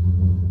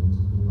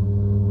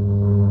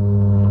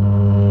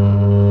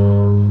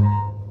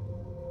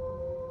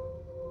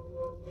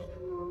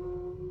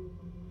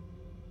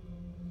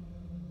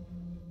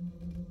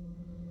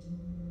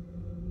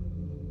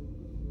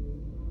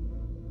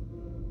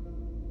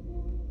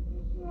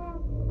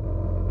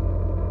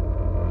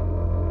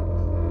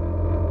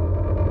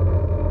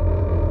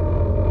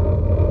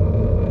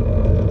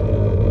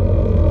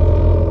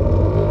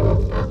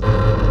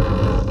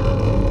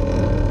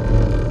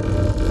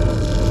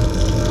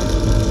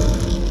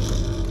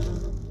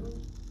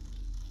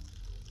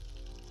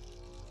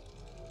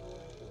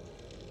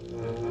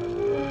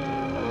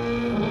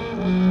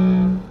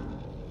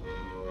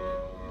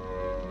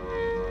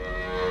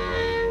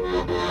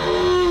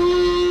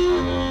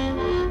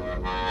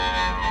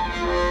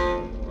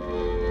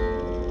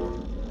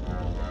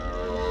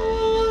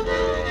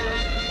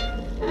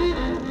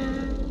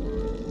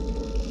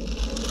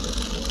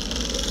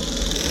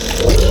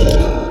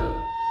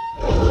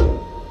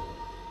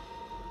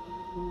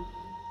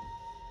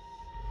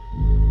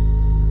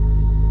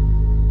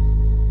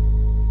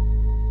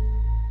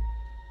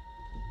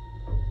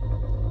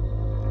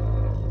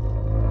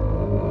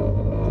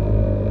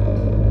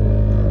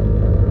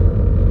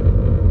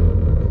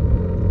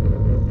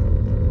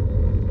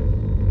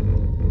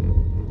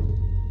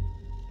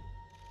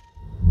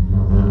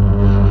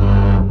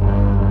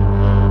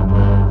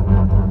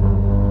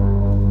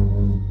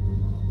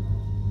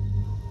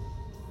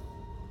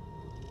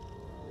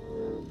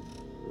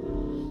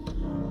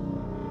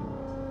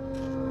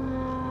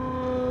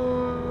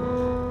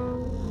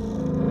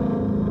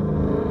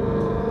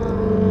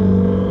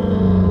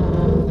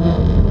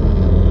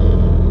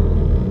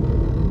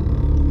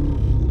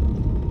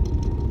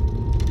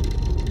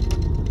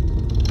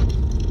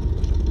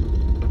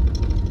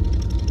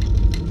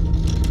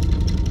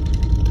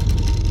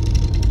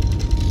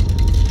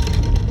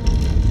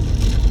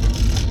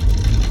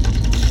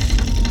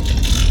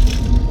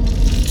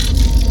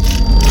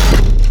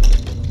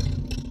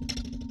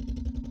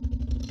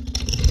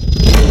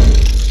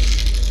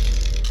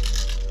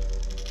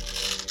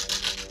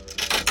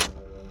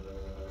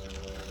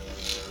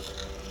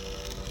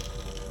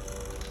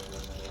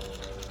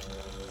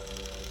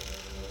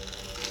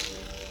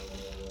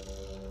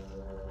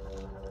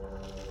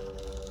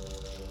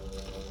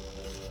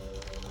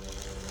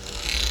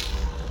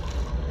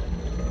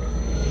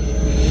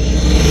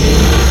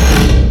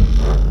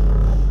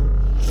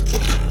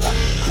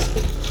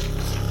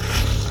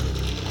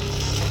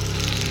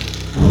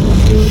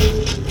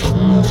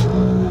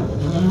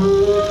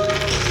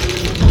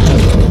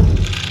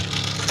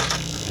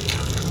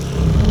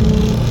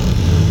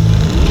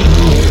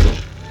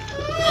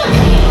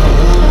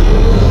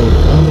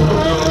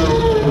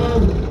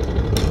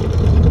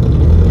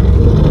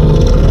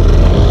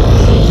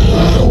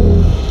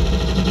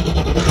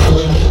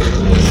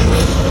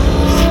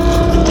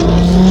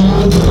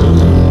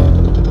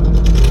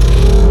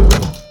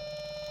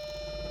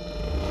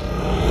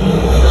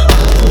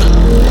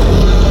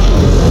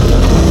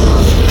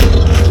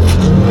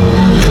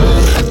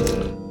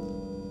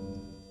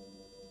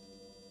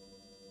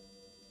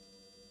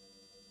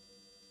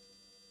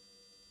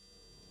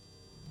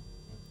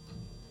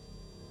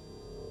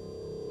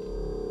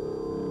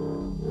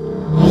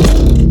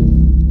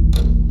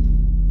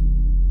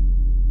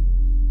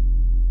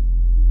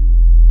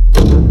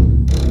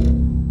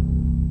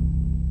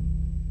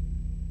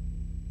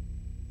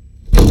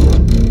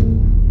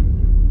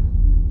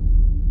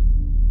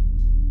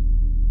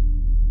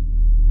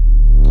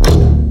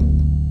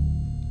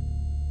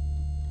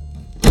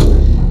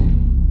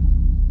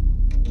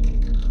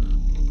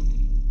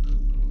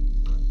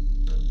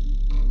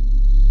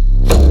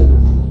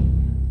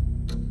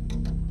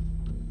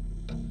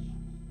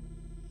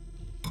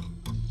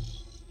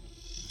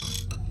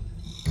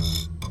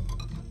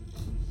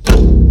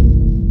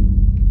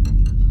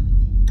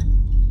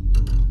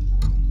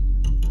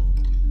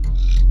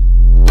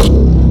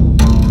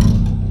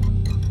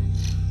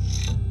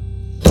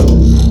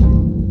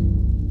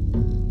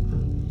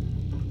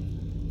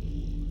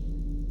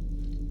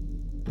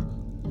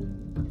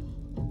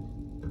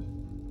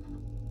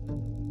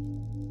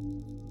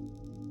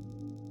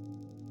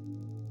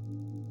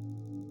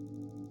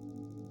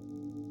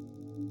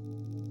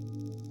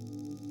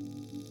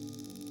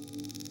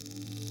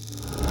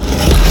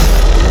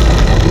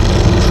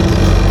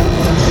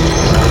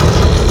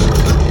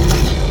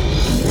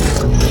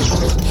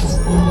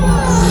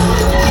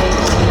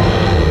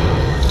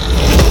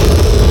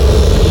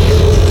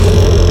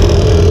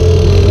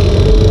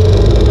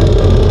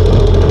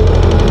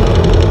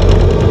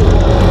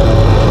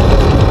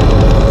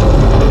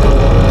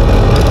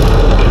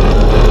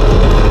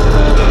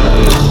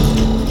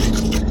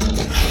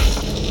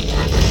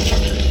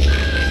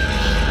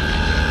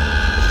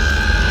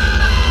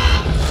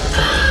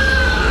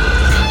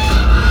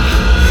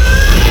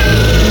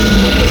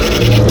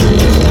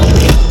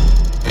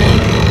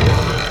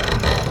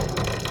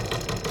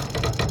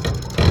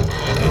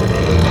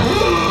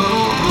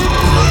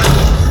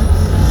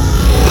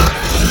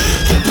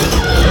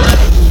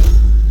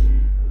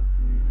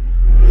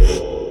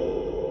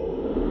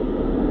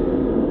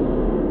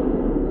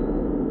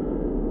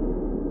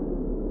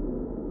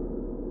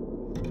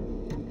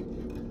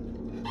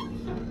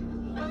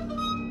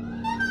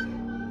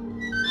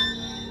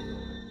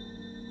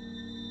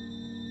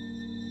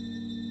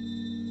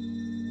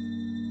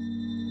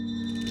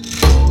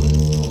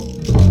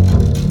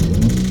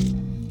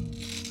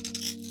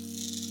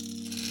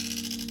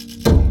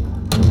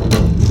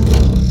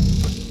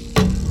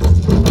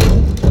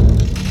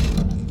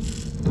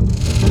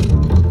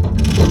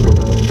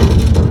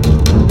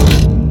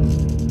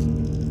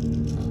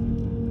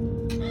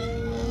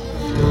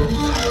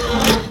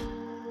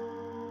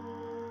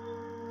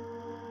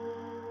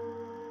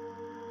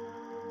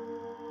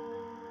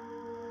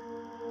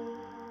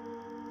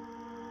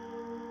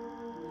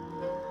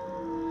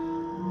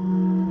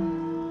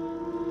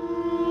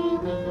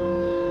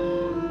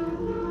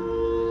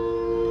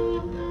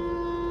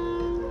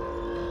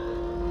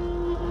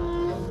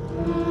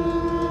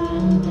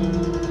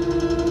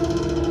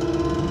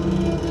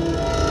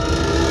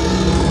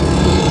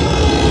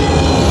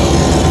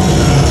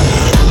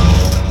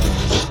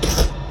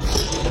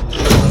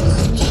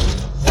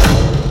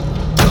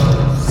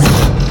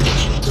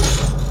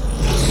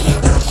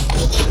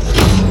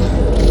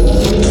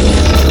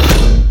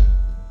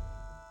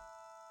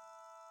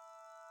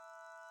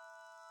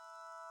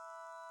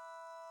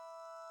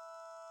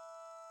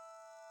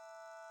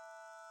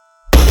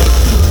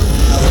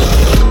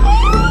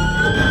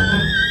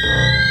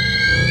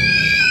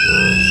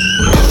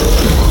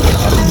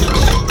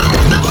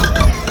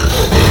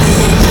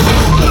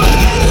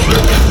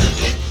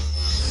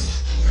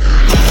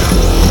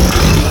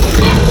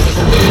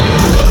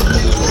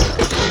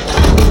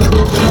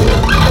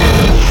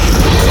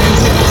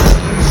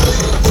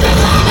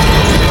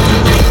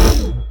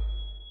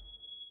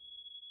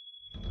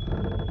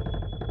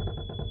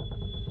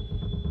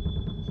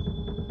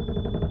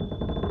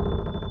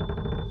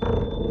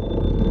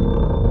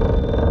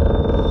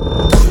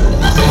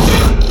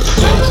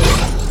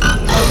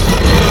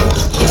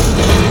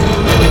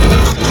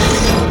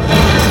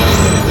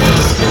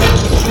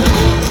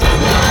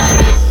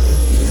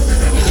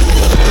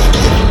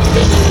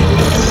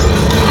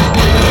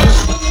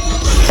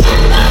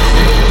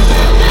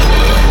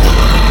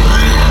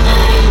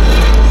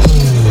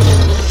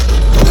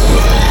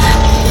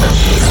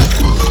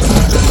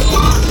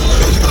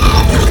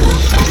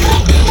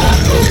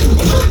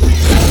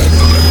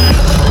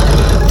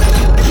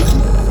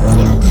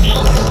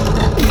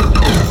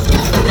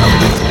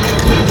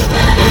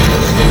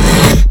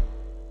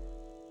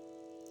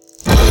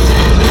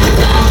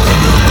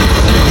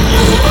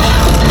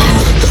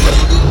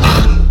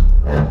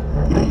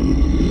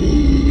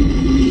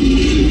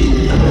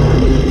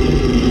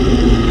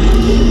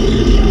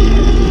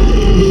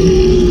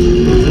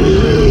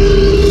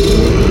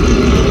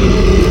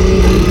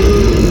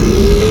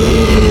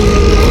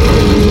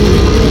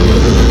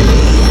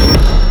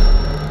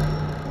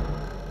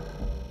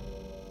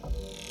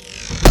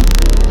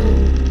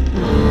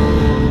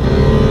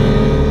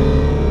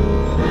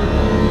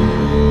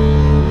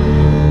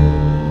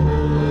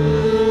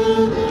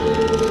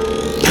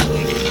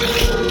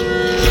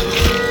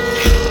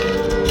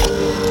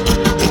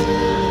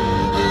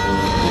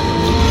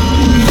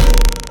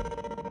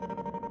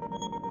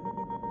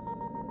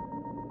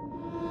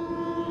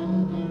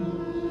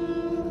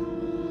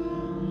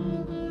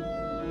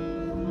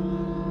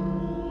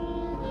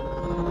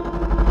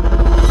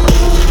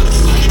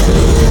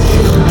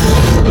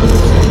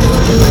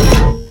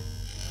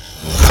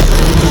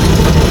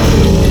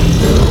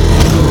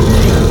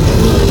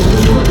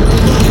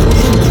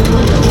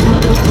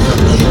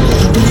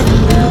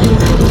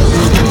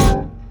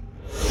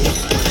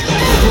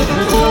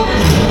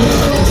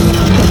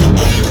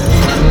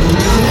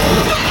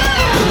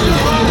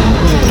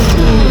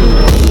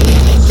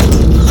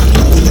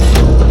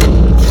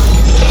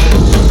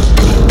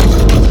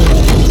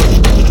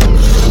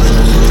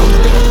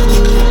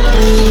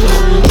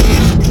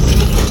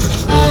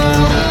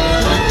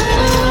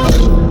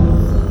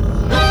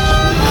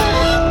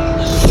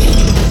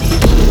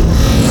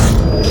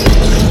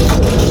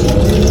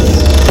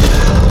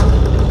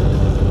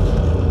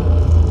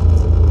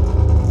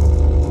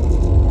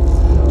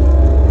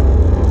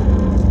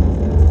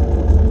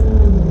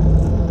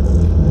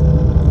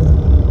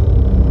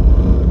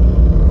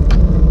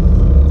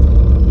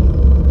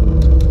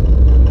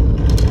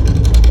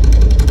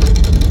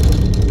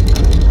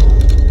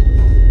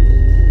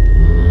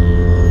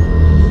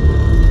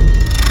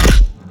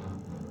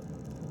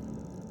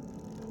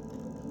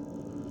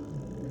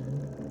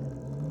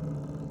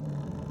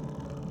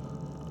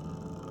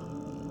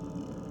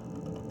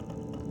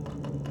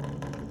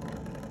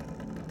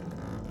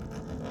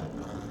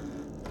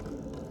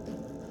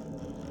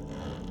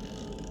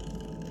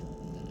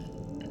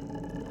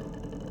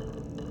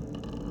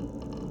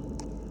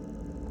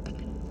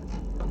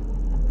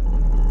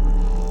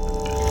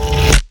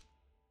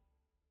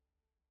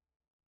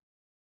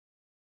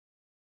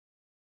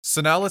 So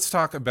now let's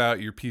talk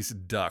about your piece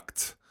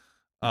Duct.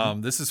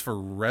 Mhm. This is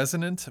for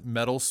resonant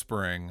metal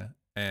spring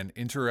and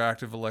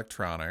interactive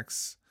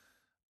electronics.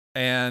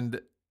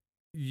 And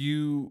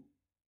you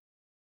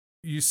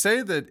you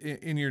say that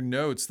in your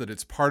notes that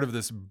it's part of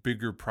this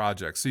bigger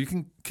project. So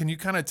can you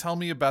kind of tell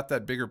me about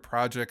that bigger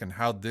project and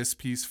how this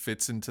piece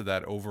fits into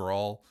that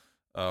overall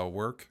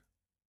work?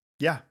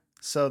 Yeah.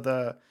 So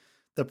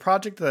the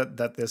project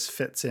that this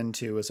fits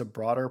into is a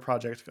broader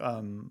project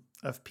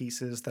of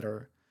pieces that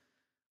are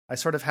I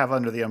sort of have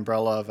under the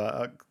umbrella of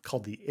a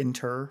called the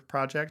Inter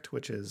project,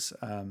 which is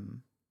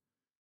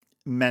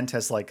meant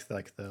as like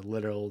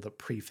the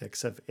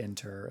prefix of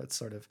inter. It's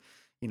sort of,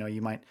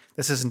 you might,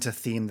 this isn't a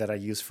theme that I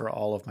use for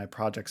all of my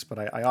projects,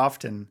 but I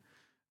often,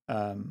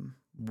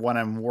 when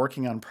I'm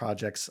working on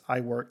projects,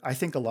 I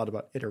think a lot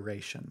about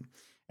iteration,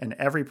 and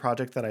every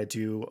project that I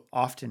do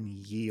often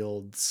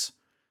yields,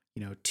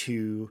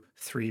 two,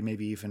 three,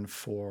 maybe even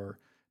four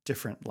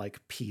different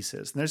like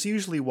pieces. And there's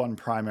usually one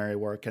primary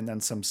work and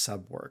then some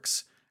sub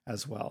works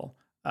as well.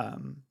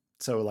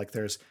 So like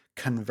there's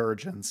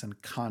Convergence and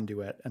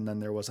Conduit, and then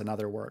there was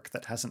another work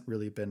that hasn't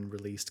really been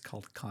released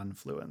called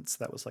Confluence.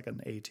 That was like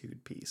an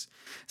etude piece.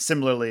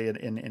 Similarly,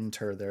 in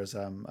Inter, there's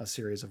a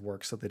series of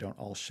works that they don't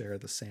all share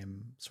the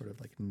same sort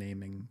of like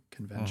naming Mm-hmm.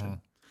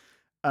 convention.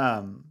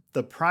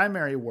 The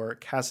primary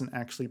work hasn't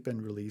actually been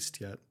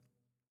released yet,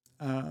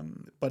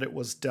 but it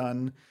was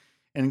done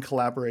in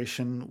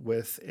collaboration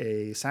with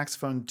a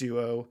saxophone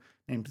duo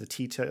named the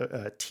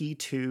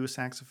T2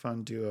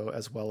 saxophone duo,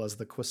 as well as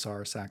the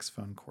Quasar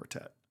saxophone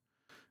quartet.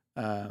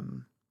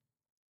 Um,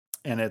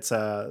 and it's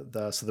so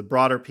the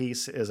broader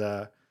piece is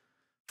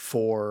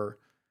for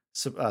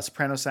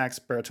soprano sax,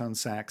 baritone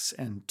sax,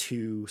 and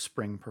two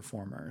string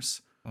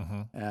performers.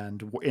 Mm-hmm.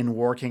 And in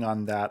working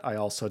on that, I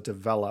also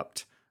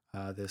developed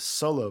this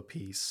solo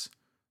piece,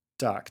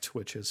 Duct,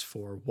 which is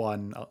for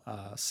one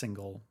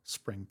single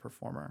string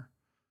performer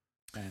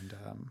and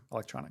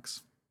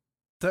electronics.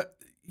 That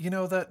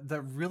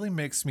that really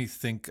makes me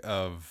think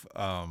of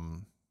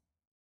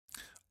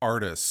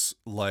artists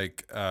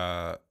like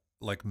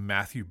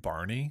Matthew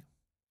Barney.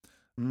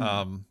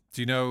 Mm.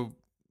 Do you know?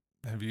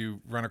 Have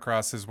you run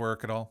across his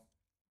work at all?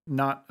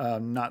 Not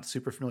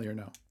super familiar,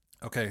 no.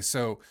 Okay,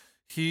 so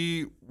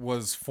he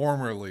was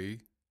formerly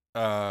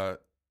uh,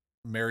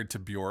 married to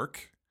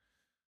Bjork,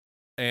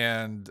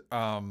 and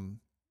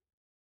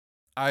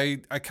I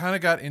kind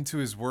of got into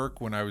his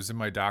work when I was in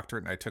my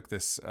doctorate, and I took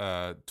this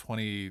 20th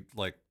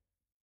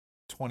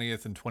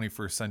and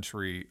 21st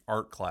century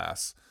art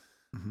class,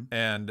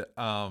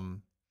 Mm-hmm.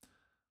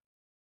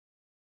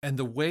 and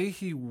the way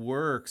he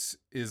works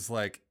is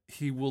like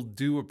he will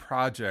do a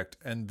project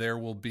and there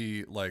will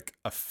be like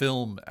a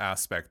film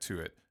aspect to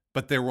it,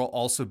 but there will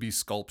also be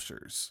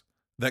sculptures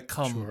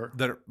Sure.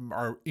 that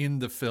are in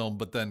the film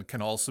but then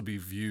can also be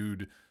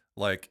viewed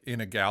like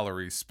in a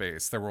gallery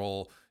space. There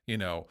will,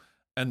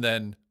 and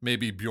then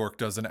maybe Bjork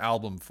does an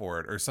album for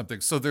it or something.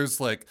 So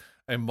there's like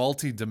a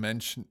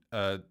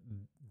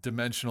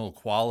dimensional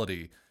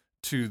quality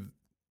to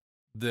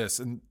this,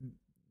 and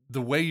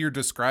the way you're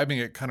describing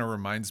it kind of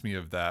reminds me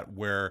of that,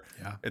 where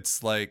Yeah.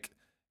 it's like,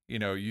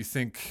 you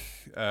think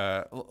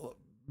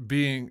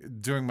being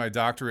doing my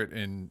doctorate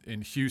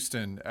in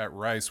Houston at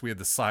Rice, we had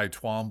the Cy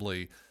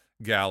Twombly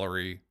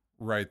gallery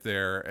right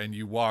there, and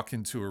you walk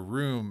into a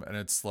room and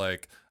it's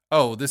like,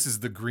 oh, this is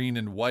the green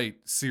and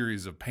white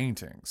series of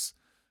paintings,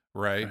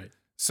 right? Right.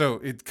 So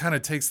it kind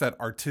of takes that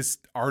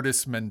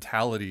artist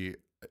mentality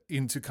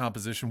into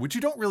composition, which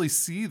you don't really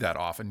see that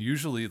often.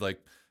 Usually, like,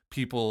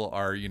 people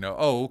are,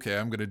 oh, okay,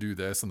 I'm gonna do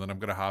this, and then I'm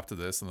gonna hop to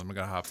this, and then I'm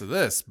gonna hop to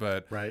this.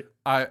 But Right.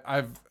 I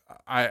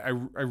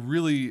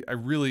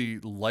really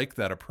like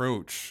that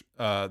approach,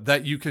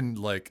 that you can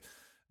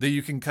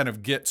kind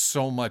of get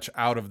so much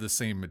out of the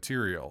same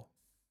material.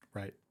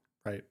 Right.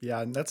 Right. Yeah,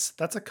 and that's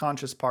a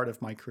conscious part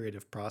of my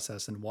creative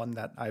process, and one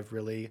that I've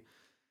really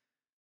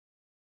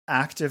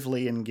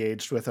actively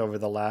engaged with over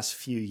the last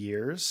few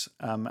years.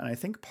 And I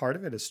think part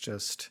of it is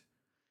just,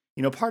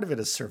 part of it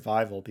is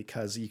survival,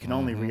 because you can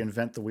only Mm-hmm.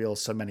 reinvent the wheel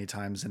so many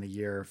times in a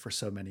year for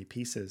so many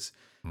pieces.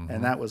 And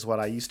Mm-hmm. that was what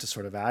I used to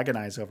sort of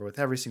agonize over with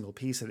every single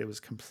piece, that it was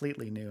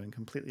completely new and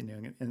completely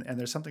new. And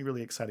there's something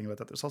really exciting about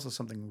that. There's also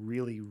something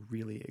really,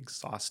 really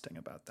exhausting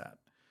about that.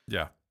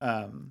 Yeah.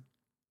 Um,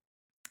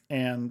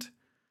 and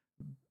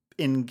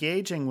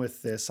engaging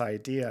with this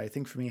idea, I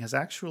think for me, has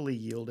actually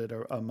yielded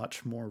a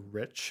much more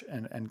rich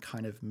and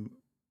kind of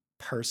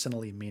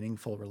personally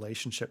meaningful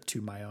relationship to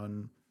my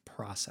own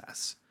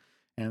process.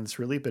 And it's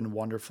really been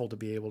wonderful to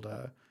be able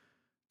to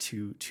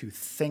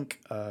think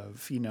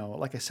of,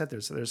 like I said,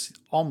 there's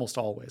almost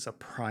always a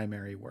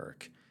primary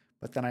work,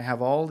 but then I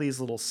have all these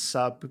little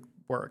sub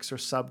works or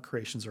sub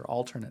creations or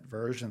alternate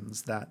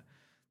versions that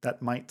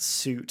might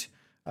suit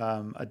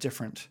a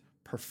different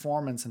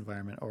performance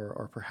environment,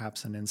 or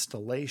perhaps an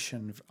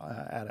installation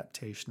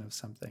adaptation of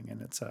something.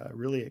 And it's a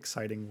really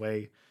exciting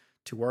way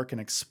to work and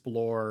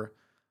explore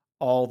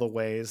all the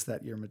ways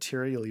that your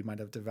material you might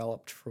have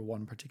developed for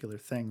one particular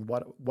thing,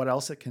 what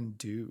else it can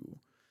do.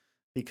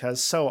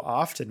 Because so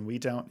often we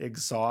don't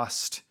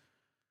exhaust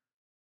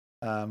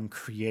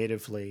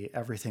creatively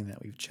everything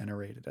that we've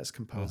generated as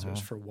composers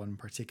Mm-hmm. for one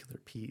particular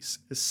piece,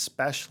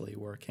 especially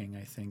working,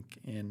 I think,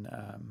 in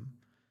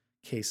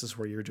cases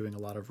where you're doing a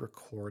lot of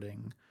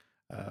recording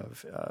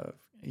of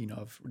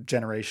of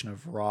generation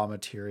of raw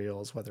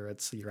materials, whether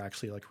it's you're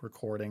actually like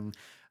recording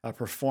a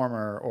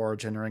performer or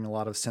generating a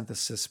lot of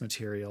synthesis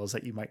materials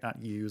that you might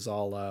not use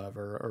all of,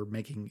 or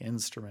making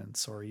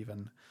instruments, or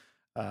even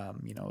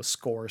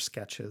score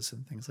sketches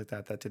and things like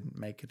that that didn't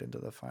make it into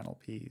the final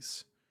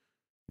piece.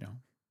 You know,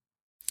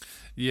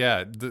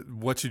 Yeah,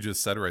 what you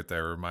just said right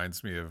there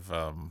reminds me of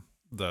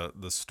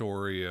the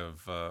story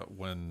of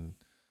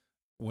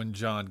when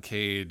John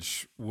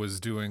Cage was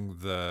doing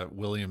the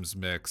Williams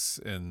mix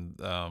in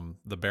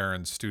the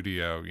Baron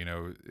studio. You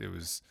know, it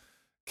was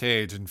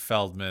Cage and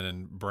Feldman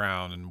and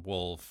Brown and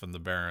Wolf and the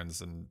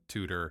Barons and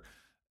Tudor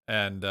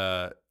and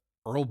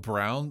Earl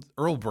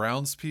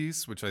Brown's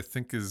piece, which I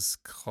think is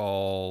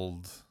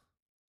called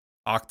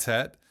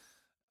Octet.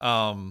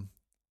 Um,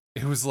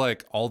 it was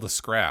like all the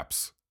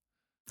scraps.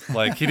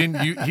 Like he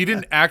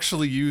didn't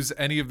actually use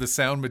any of the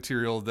sound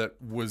material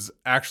that was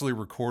actually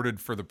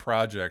recorded for the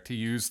project. He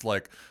used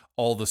like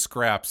all the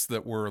scraps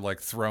that were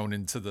like thrown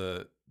into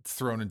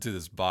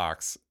this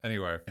box.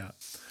 Anyway, yeah.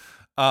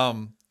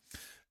 um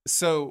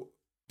so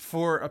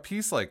for a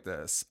piece like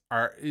this,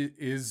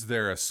 is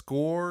there a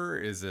score?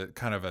 Is it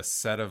kind of a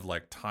set of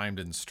like timed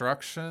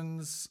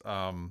instructions?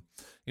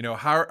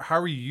 How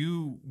are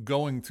you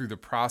going through the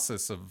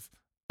process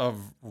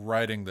of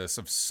writing this,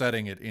 of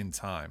setting it in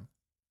time?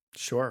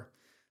 Sure.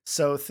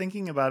 So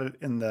thinking about it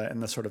in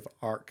the sort of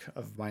arc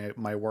of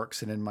my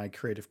works and in my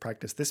creative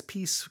practice, this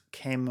piece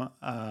came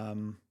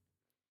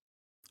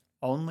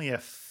only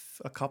a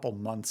couple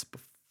months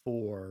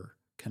before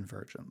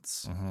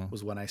Convergence Mm-hmm.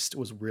 was when I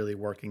was really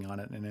working on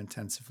it and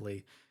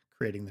intensively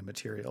creating the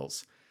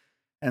materials.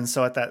 And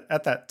so at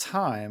that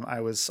time,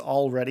 I was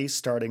already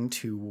starting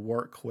to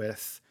work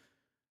with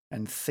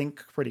and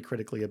think pretty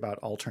critically about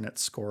alternate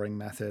scoring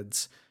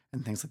methods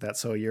and things like that.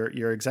 So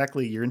your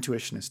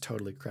intuition is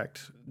totally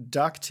correct.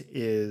 Duct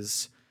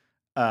is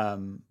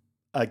um,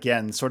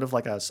 again sort of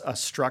like a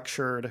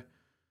structured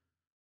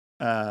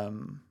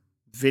um,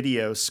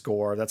 video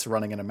score that's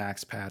running in a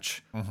max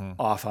patch Mm-hmm.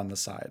 off on the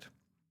side,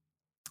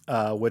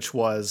 which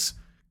was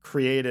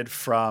created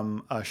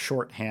from a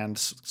shorthand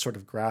sort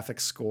of graphic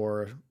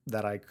score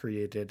that I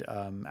created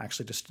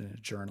actually just in a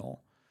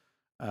journal.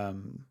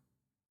 Um,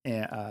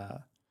 and,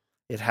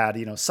 it had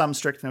some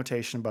strict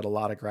notation, but a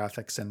lot of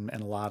graphics and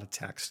a lot of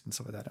text and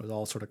stuff like that. It was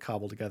all sort of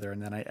cobbled together, and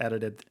then I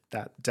edited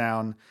that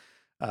down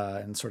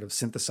and sort of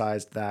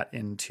synthesized that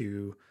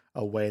into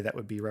a way that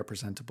would be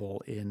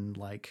representable in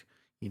like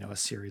a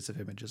series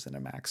of images in a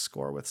max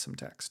score with some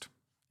text.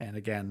 And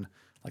again,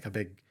 like a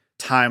big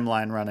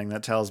timeline running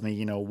that tells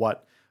me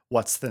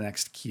what's the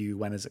next cue,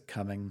 when is it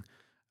coming,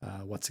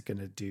 what's it going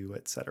to do,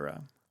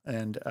 etc.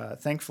 And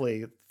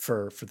thankfully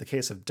for the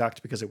case of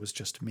Duct, because it was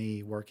just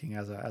me working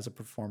as a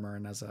performer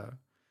and as a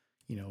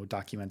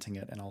documenting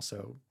it and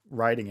also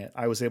writing it,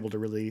 I was able to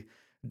really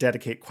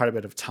dedicate quite a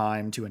bit of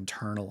time to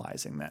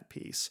internalizing that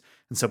piece.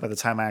 And so by the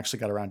time I actually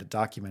got around to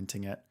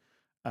documenting it,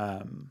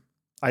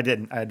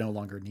 I no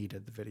longer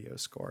needed the video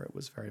score. It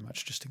was very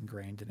much just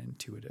ingrained and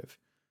intuitive.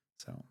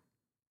 So,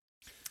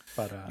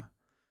 but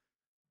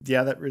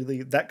yeah,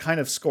 that kind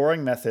of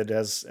scoring method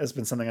has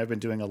been something I've been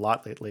doing a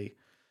lot lately.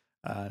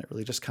 It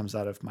really just comes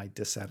out of my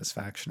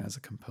dissatisfaction as a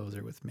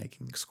composer with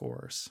making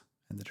scores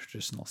in the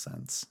traditional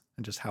sense,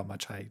 and just how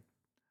much I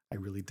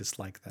really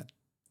dislike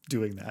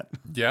doing that.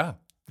 Yeah,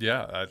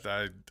 yeah,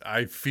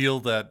 I feel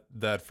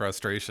that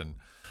frustration.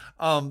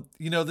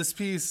 This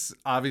piece,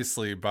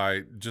 obviously,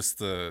 by just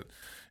the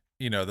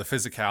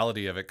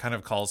physicality of it, kind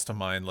of calls to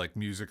mind like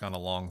Music on a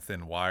Long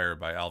Thin Wire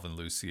by Alvin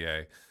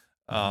Lucier,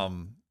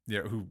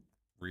 Mm-hmm. who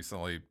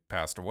recently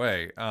passed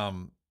away.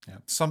 Yeah.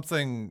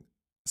 Something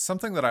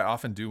that I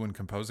often do when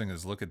composing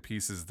is look at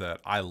pieces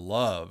that I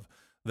love,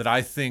 that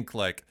I think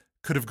like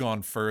could have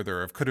gone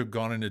further, or could have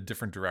gone in a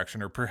different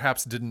direction, or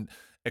perhaps didn't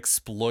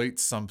exploit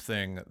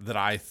something that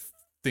I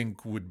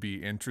think would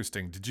be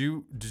interesting. Did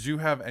you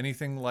have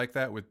anything like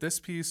that with this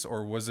piece,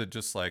 or was it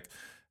just like,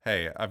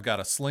 hey, I've got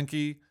a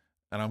Slinky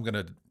and I'm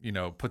gonna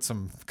put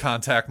some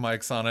contact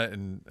mics on it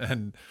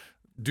and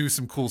do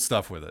some cool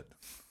stuff with it?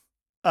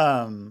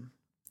 Um,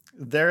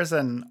 there's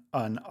an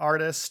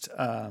artist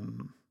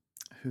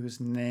whose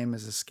name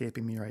is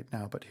escaping me right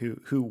now, but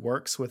who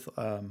works with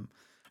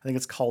I think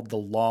it's called the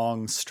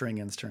long string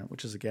instrument,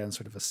 which is again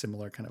sort of a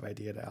similar kind of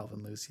idea to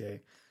Alvin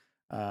Lucier.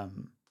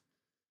 Um,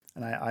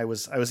 and I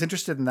was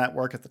interested in that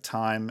work at the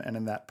time and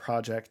in that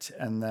project,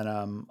 and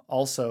then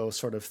also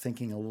sort of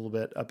thinking a little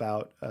bit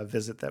about a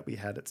visit that we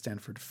had at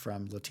Stanford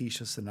from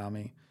Letitia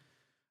Tsunami.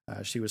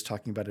 She was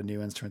talking about a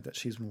new instrument that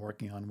she's been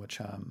working on, which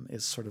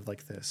is sort of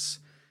like this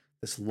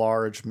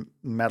large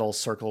metal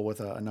circle with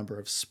a number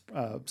of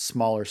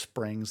smaller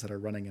springs that are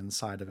running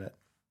inside of it.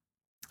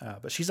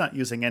 But she's not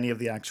using any of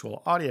the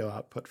actual audio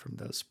output from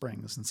those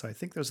springs, and so I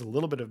think there's a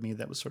little bit of me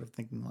that was sort of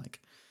thinking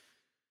like,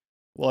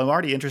 Well, I'm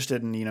already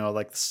interested in,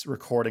 like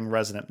recording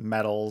resonant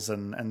metals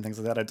and things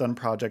like that. I've done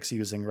projects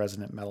using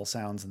resonant metal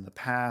sounds in the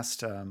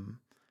past,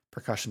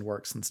 percussion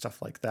works and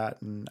stuff like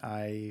that. And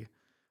I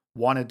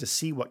wanted to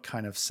see what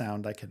kind of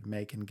sound I could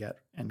make and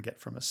get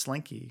from a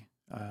Slinky,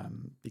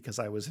 because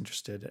I was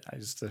interested.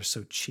 They're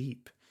so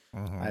cheap. I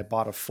Mm-hmm.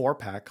 bought a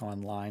 4-pack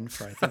online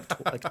for I think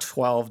like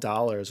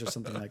 $12 or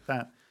something like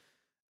that.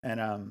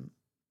 And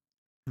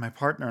my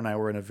partner and I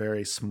were in a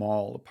very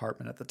small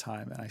apartment at the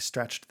time, and I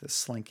stretched this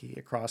Slinky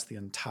across the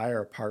entire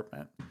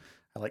apartment.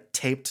 I like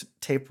taped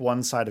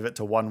one side of it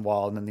to one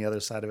wall and then the other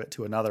side of it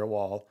to another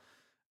wall,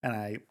 and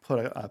I put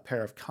a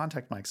pair of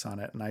contact mics on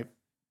it, and I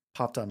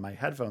popped on my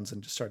headphones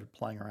and just started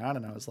playing around,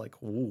 and I was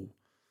like, "Ooh,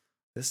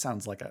 this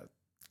sounds like a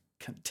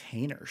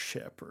container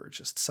ship or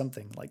just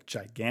something like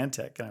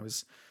gigantic." And I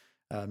was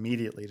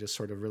immediately just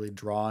sort of really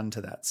drawn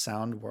to that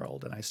sound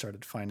world, and I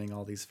started finding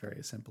all these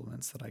various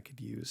implements that I could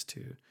use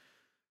to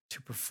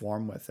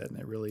perform with it. And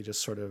it really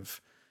just sort of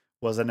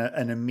was an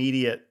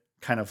immediate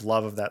kind of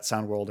love of that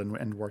sound world,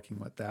 and working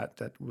with that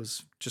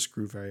was just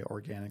grew very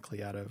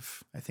organically out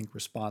of, I think,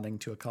 responding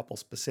to a couple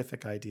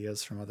specific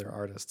ideas from other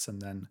artists, and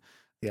then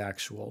the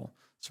actual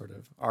sort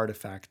of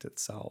artifact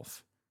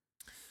itself.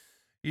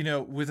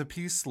 With a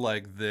piece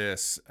like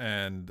this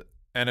and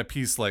a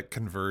piece like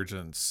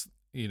Convergence,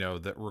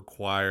 that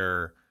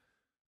require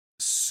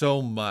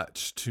so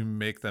much to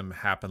make them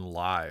happen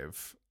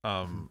live.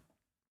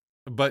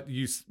 But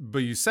you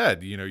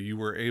said, you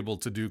were able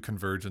to do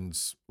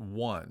Convergence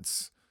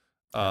once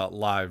Yeah.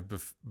 live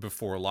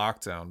before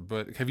lockdown.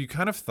 But have you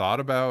kind of thought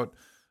about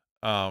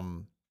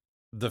um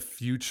the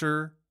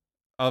future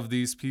of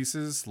these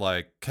pieces?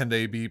 Like, can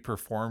they be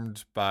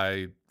performed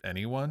by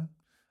anyone?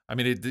 I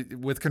mean,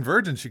 with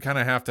Convergence, you kind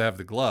of have to have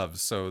the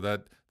gloves, so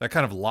that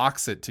kind of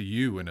locks it to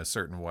you in a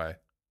certain way.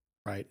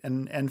 Right.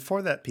 And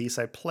for that piece,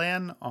 I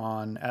plan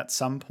on at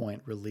some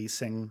point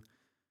releasing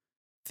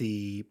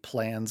the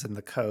plans and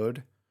the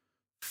code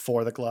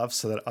for the gloves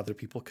so that other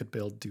people could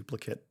build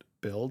duplicate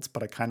builds.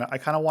 But I kind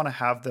of want to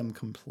have them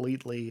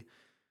completely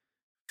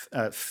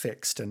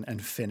fixed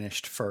and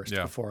finished first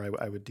Yeah. before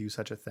I would do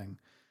such a thing.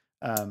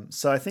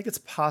 So I think it's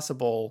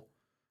possible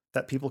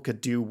that people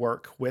could do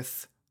work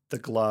with the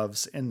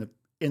gloves in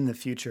the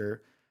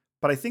future.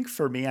 But I think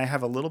for me, I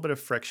have a little bit of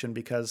friction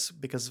because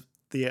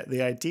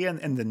the idea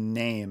and the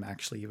name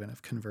actually even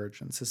of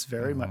Convergence is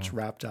very Hmm. much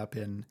wrapped up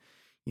in,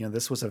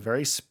 this was a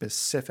very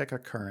specific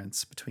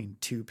occurrence between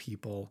two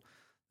people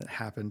that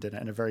happened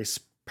in a very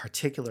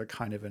particular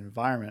kind of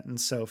environment.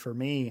 And so for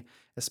me,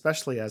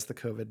 especially as the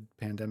COVID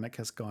pandemic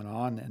has gone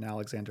on, and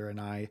Alexander and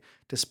I,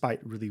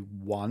 despite really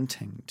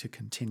wanting to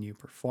continue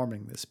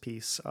performing this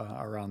piece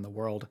around the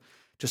world,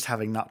 just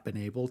having not been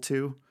able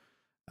to,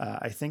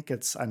 I think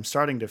I'm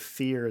starting to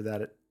fear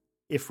that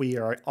if we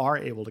are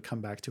able to come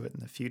back to it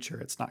in the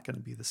future, it's not going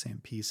to be the same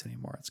piece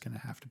anymore. It's going to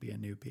have to be a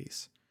new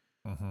piece.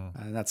 Hmm.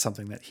 And that's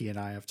something that he and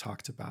I have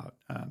talked about,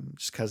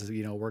 just because,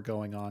 we're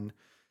going on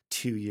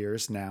 2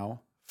 years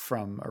now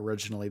from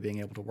originally being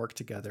able to work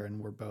together, and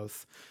we're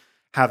both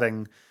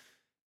having,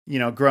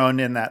 grown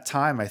in that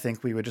time. I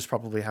think we would just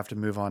probably have to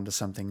move on to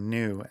something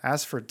new.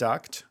 As for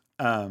Duct,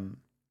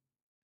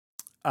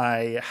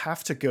 I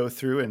have to go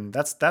through, and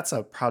that's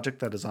a project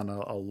that is on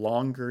a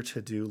longer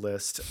to-do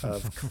list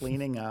of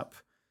cleaning up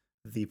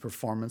the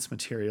performance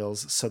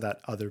materials so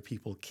that other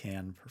people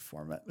can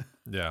perform it.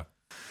 Yeah.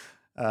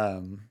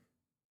 Um,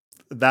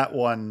 that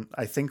one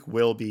I think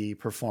will be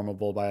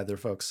performable by other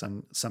folks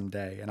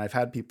someday. And I've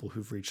had people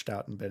who've reached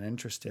out and been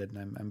interested,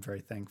 and I'm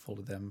very thankful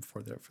to them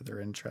for their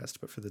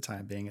interest. But for the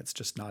time being, it's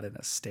just not in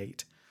a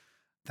state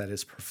that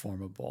is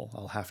performable.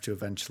 I'll have to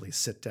eventually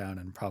sit down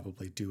and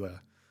probably do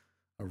a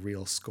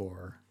real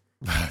score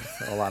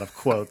with a lot of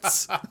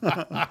quotes.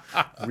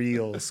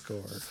 Real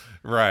score.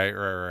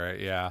 Right.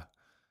 Yeah.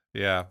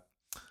 Yeah.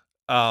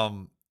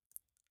 Um,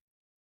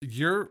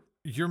 your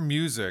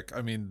music,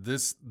 I mean,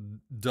 this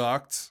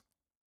Duct,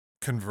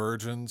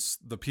 Convergence,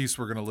 the piece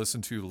we're going to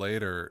listen to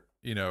later,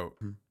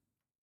 Mhm.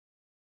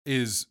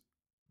 is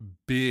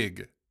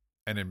big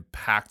and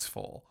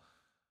impactful.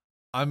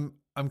 I'm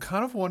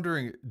kind of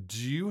wondering, do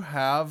you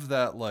have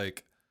that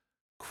like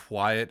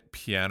quiet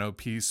piano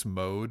piece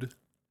mode?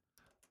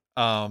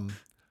 Um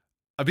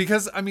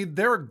because I mean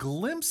there are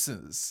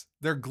glimpses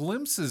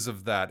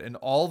of that in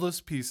all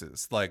those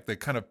pieces, like they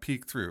kind of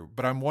peek through.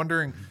 But I'm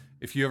wondering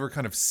if you ever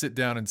kind of sit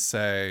down and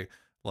say,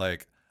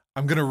 like,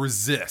 I'm gonna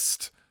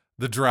resist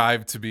the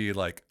drive to be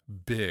like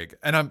big.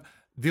 And I'm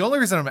the only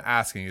reason I'm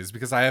asking is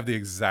because I have the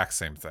exact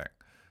same thing.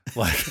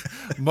 Like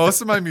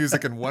most of my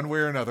music in one way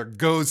or another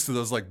goes to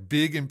those like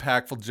big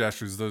impactful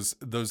gestures,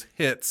 those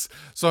hits.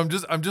 So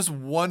I'm just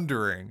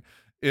wondering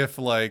if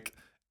like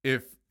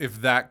if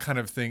that kind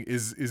of thing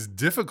is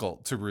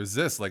difficult to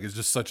resist, like it's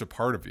just such a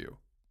part of you.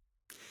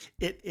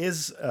 It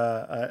is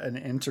an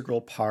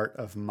integral part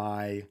of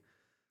my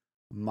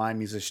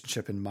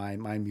musicianship and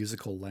my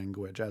musical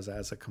language as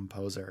a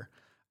composer.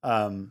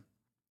 Um,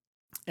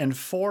 and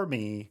for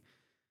me,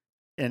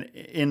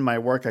 in my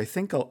work, I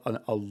think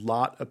a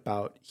lot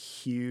about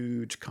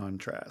huge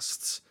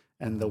contrasts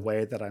And the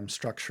way that I'm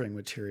structuring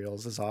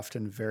materials is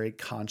often very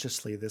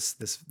consciously this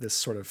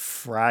sort of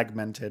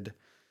fragmented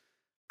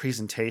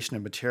presentation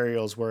of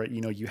materials where, you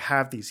know, you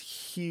have these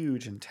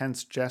huge,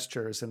 intense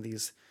gestures and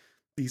these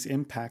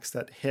impacts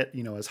that hit,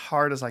 you know, as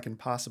hard as I can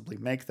possibly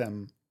make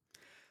them.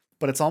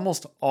 But it's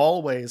almost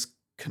always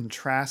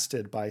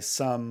contrasted by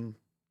something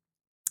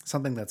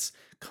that's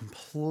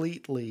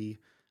completely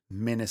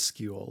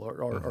minuscule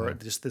or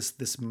just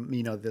this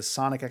you know, this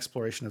sonic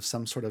exploration of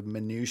some sort of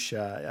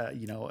minutia,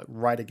 you know,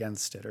 right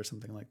against it or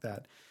something like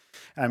that.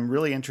 I'm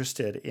really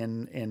interested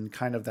in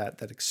kind of that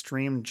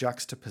extreme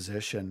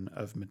juxtaposition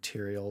of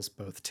materials,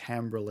 both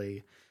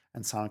timbrally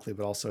and sonically,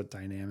 but also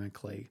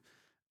dynamically.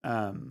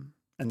 And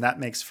that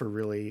makes for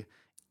really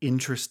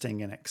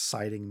interesting and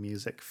exciting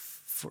music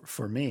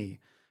for me.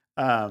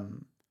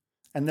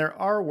 And there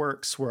are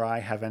works where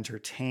I have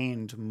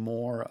entertained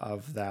more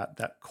of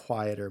that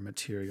quieter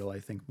material, I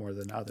think, more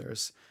than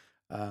others,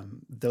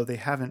 though they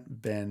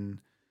haven't been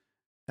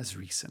as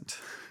recent.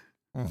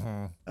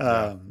 Yeah.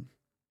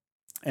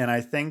 And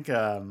I think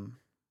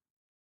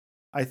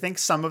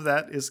some of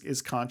that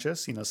is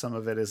conscious. You know, some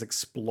of it is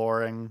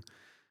exploring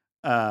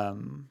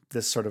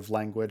this sort of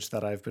language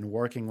that I've been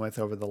working with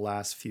over the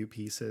last few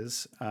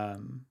pieces,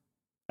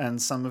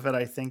 and some of it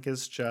I think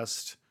is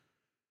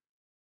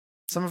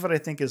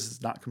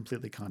not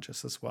completely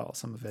conscious as well.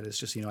 Some of it is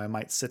just, you know, I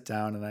might sit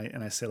down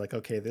and I say like,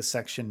 okay, this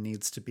section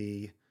needs to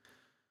be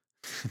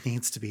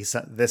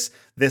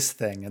this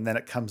thing, and then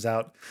it comes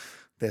out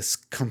this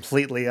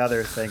completely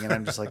other thing, and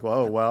I'm just like,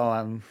 whoa,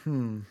 well,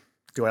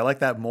 do I like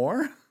that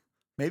more?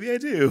 Maybe I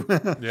do.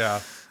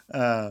 Yeah.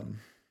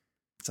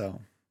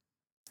 So,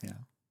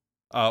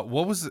 yeah.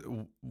 What was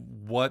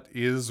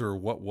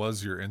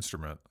your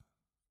instrument?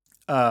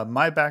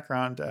 My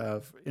background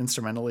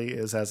instrumentally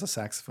is as a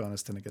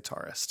saxophonist and a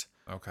guitarist.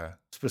 Okay.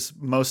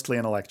 Mostly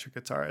an electric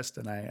guitarist,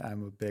 and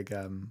I'm a big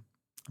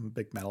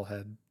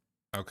metalhead.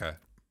 Okay.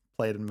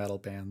 Played in metal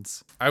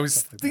bands. I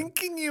was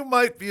thinking you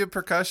might be a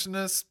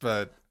percussionist,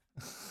 but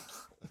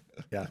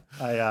yeah,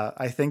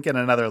 I think in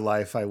another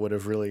life I would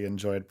have really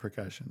enjoyed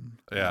percussion.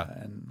 Yeah,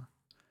 and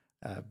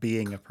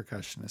being a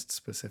percussionist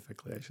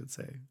specifically, I should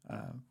say.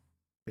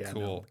 Yeah,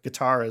 cool. No,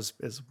 guitar is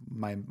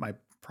my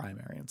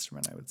primary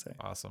instrument, I would say.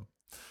 Awesome.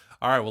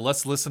 All right, well,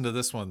 let's listen to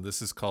this one.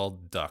 This is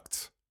called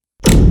Duct.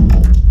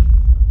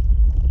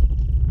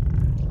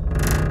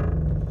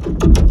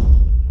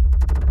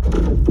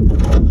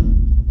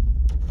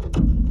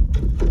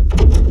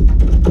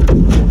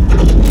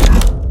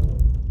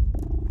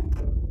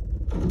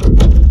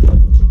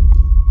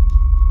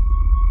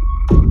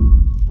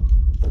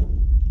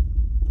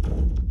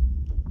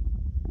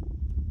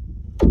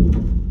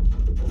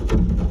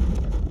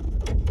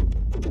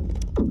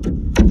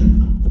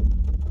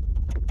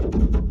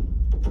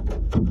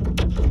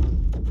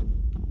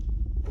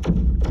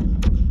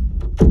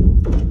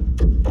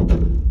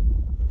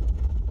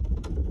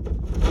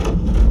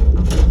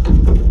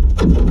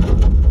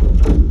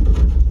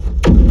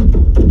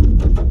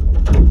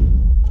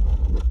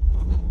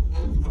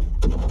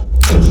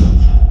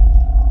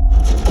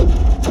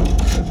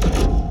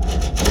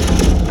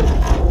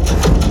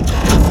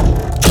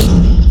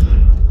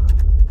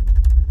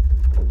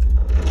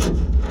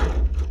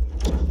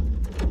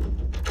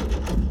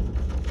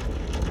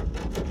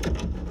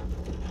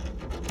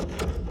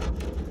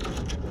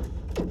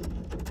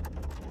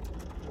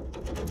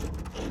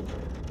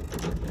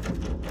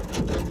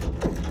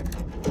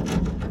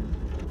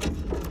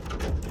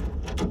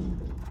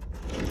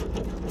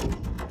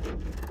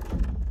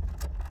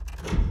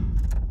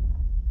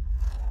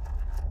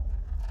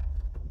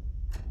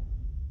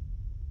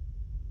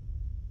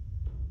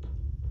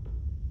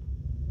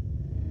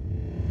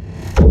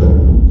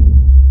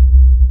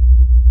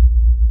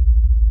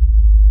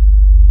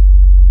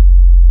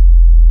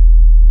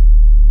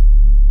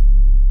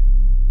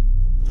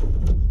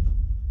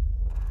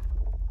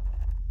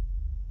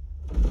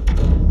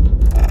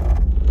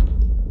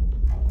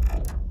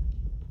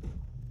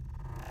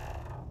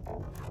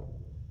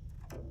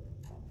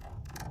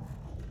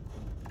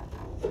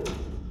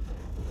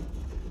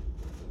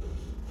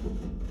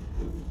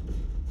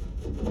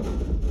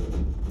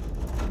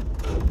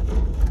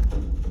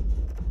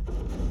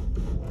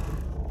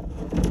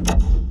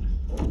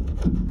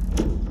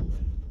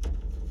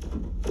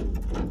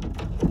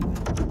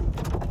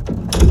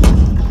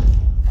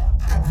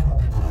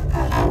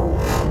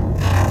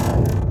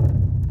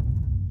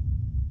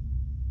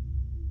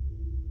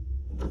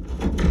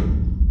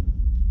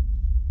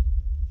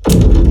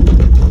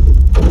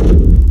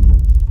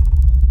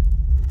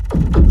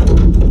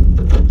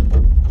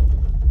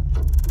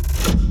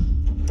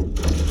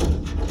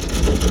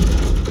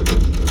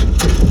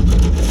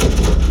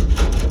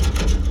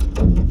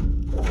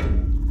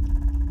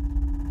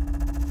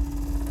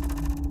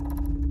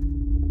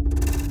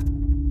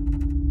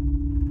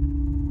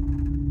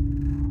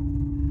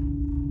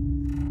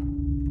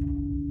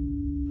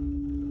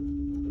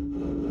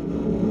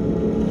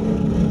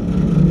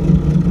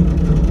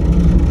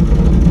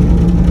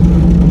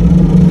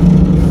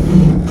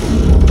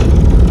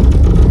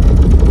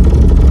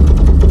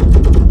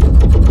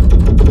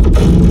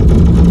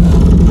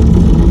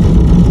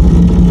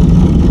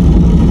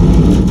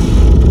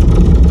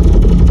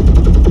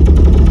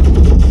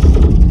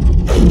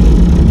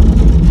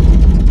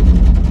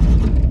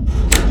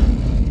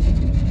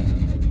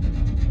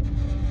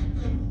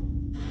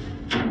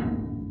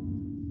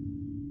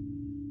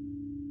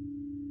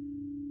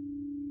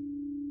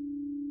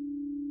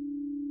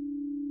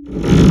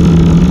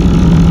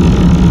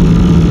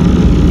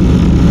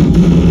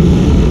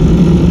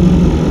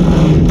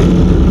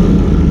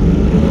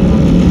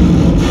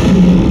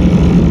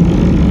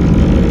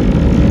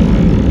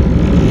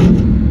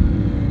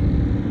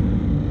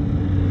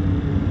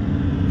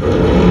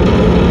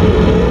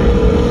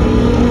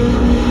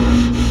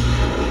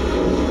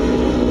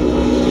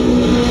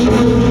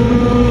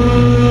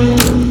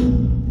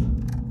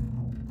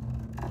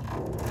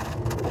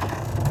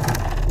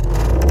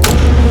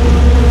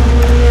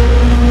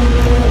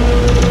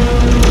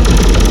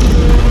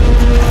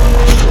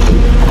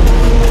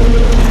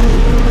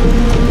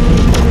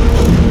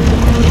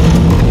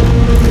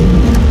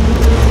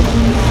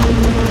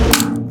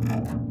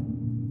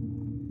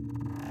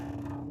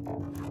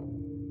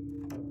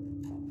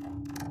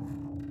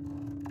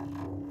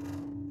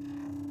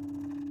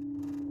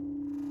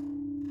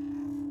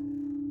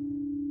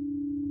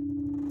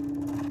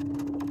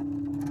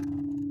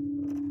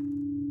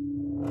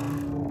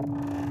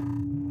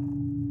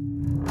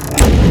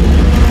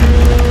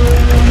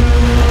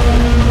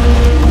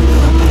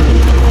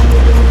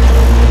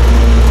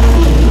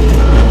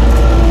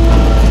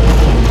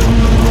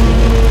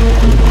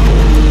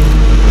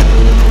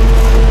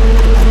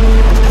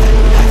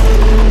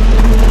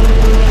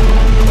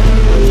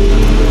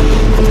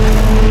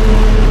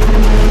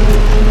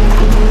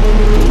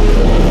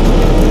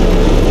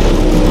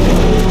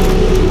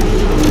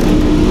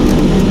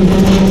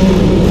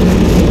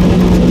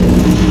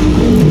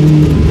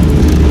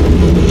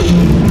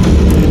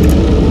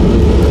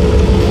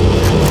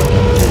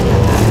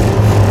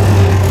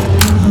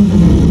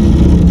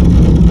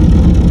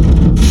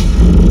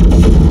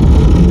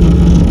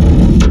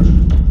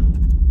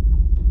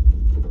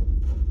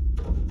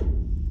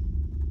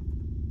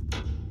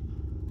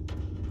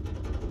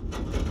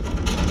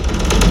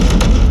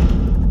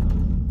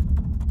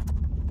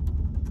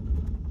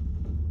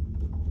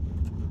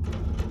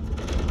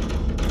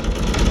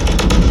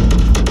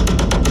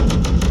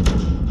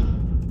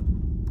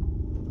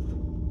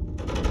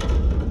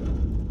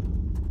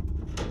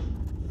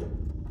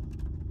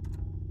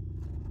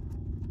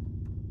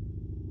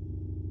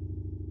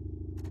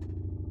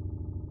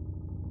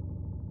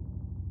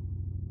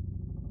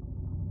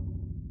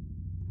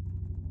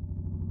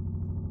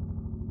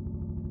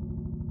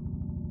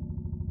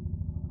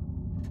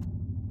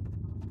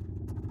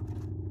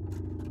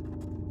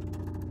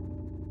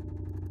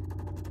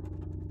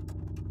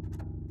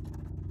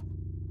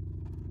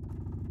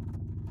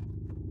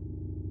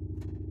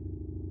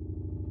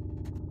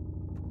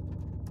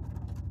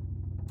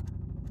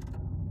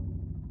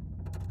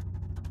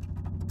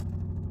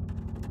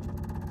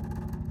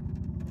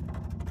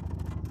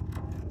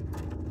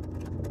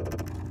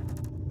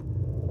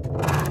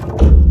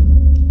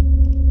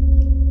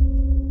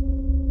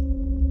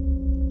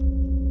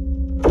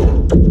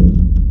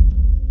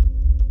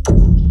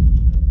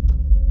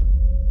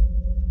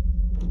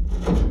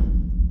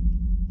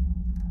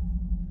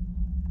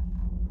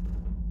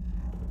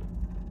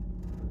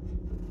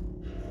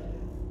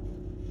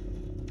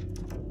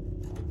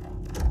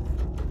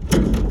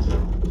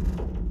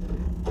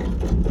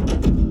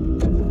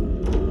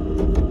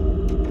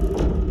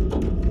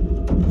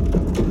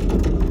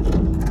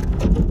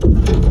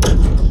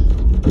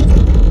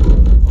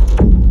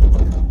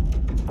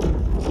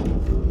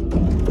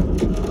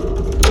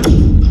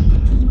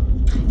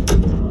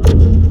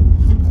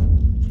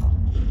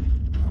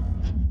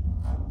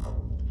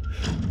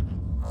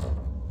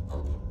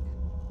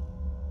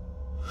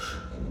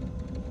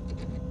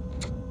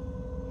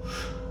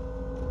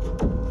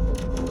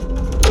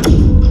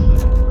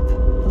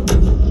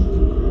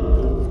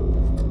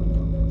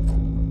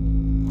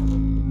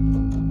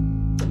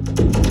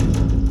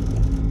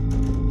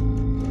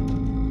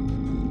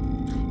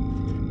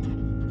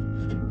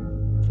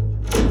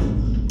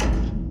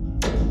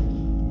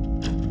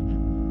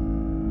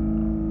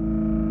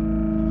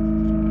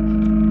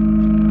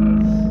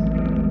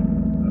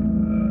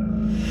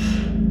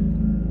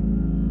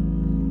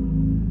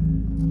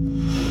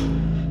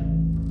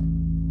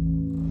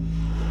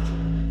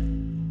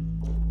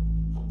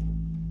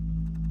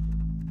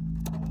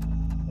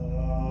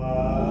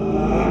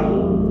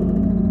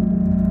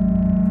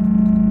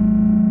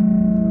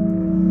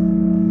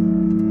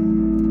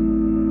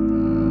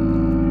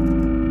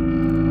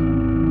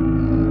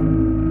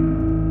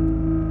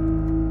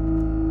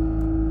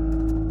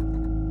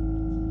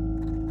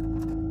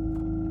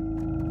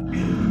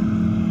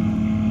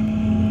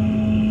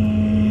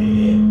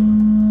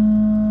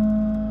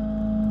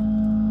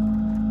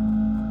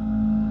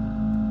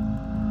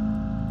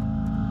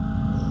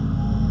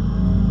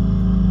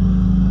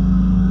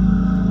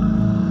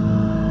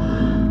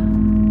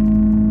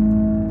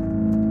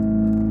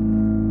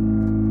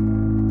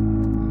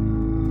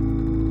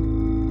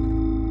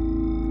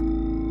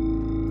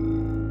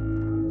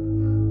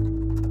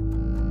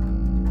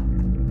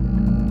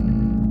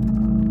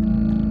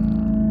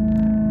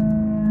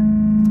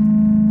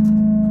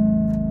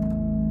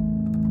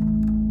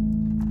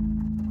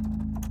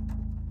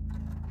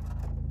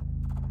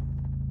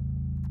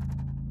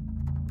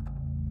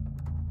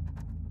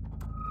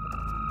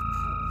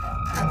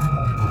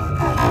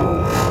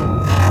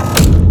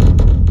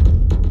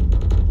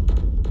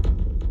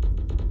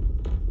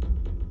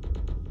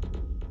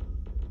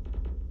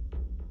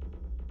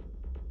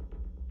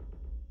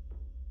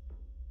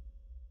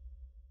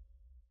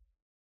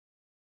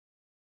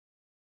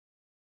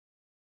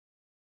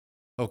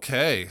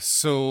 Okay,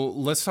 so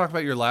let's talk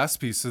about your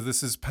last piece. So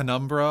this is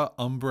Penumbra,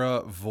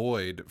 Umbra,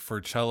 Void for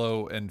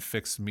cello and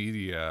fixed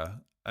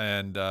media,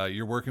 and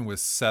you're working with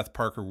Seth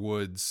Parker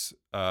Woods,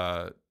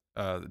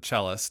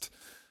 cellist,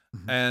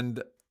 Mhm.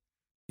 and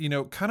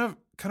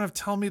kind of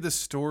tell me the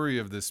story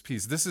of this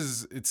piece.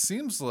 It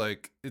seems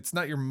like it's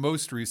not your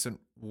most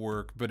recent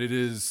work, but it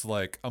is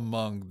like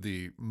among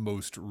the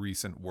most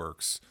recent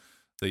works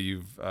that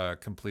you've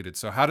completed.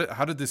 So how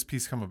did this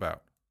piece come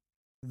about?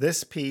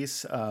 This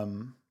piece,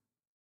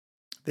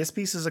 this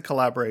piece is a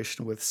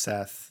collaboration with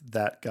Seth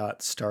that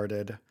got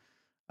started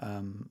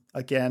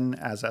again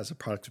as a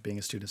product of being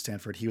a student at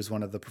Stanford. He was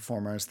one of the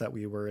performers that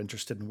we were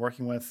interested in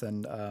working with,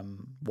 and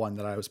one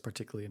that I was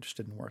particularly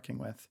interested in working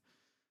with.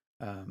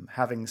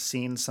 Having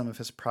seen some of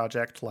his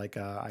project, like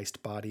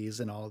Iced Bodies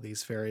and all of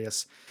these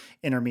various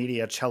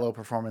intermediate cello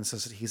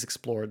performances that he's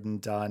explored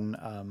and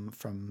done,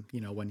 from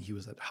when he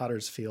was at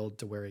Huddersfield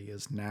to where he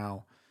is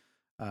now,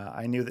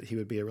 I knew that he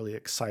would be a really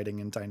exciting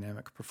and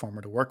dynamic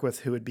performer to work with,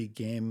 who would be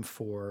game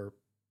for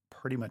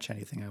pretty much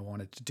anything I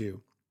wanted to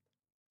do.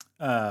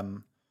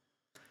 Um,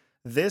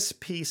 this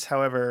piece,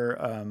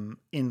 however,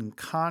 in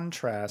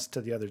contrast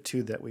to the other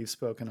two that we've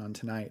spoken on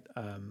tonight,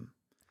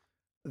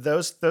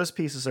 those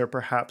pieces are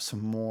perhaps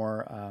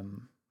more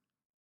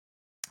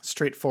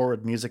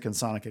straightforward music and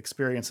sonic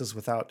experiences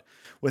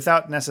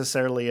without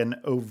necessarily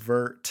an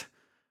overt,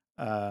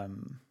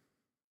 um,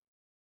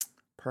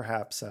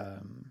 perhaps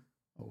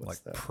what's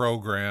Like the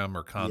program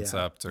or yeah,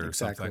 concept or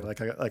exactly,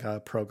 something? like a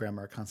program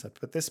or a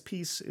concept. But this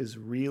piece is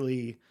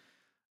really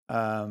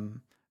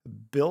um,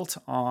 built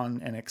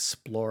on and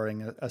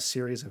exploring a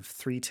series of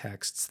three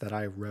texts that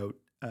I wrote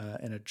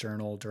in a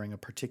journal during a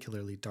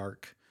particularly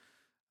dark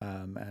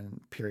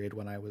and period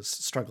when I was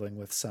struggling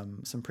with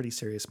some pretty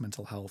serious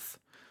mental health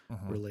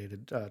Mhm.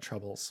 related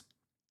troubles.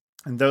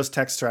 And those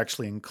texts are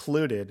actually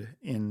included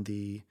in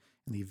the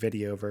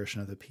video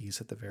version of the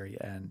piece at the very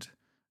end.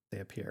 They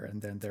appear,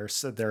 and then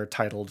they're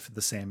titled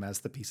the same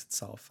as the piece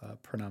itself: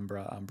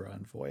 Penumbra, Umbra,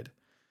 and Void.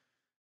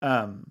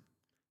 Um,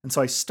 and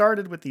so I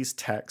started with these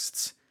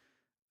texts,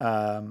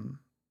 um,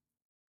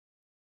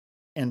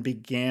 and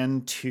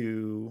began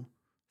to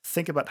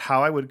think about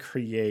how I would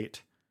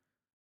create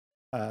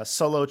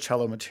solo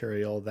cello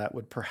material that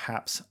would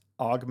perhaps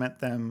augment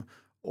them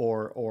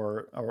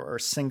or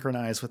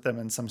synchronize with them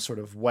in some sort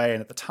of way. And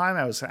at the time,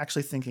 I was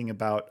actually thinking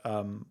about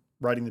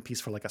writing the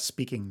piece for like a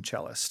speaking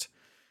cellist,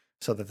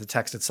 so that the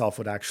text itself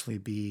would actually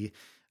be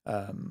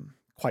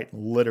quite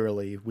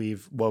literally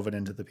we've woven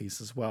into the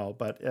piece as well.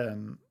 But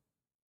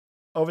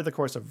over the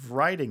course of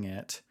writing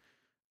it,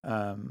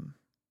 I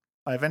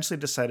eventually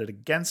decided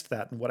against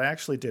that. And what I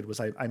actually did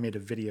was I made a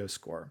video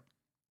score.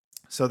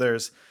 So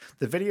there's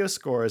the video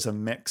score is a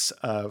mix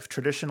of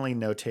traditionally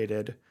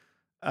notated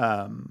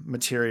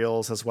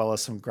materials as well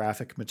as some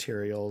graphic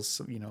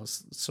materials,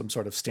 some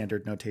sort of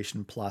standard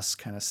notation plus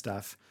kind of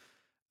stuff,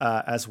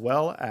 as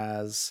well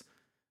as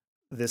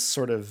this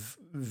sort of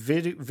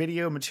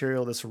video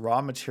material, this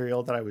raw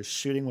material that I was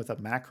shooting with a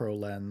macro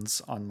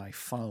lens on my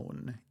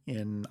phone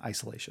in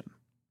isolation.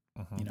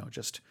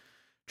 Just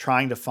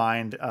trying to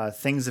find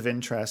things of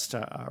interest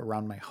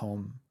around my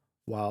home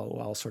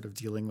while sort of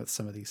dealing with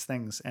some of these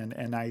things.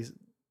 And I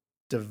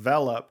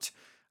developed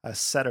a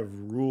set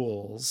of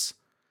rules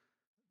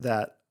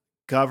that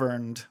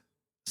governed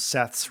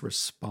Seth's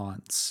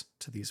response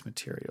to these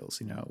materials.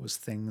 It was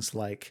things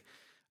like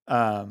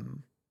how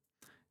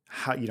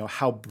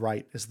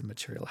bright is the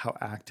material? How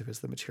active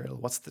is the material?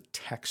 What's the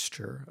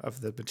texture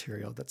of the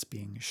material that's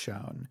being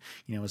shown?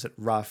 Is it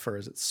rough or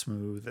is it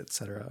smooth,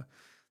 etc.?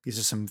 These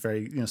are some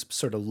very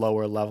sort of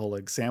lower level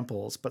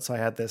examples. But so I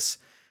had this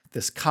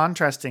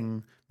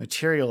contrasting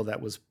material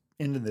that was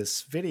into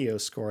this video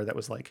score that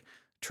was like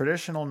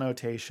traditional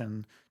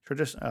notation,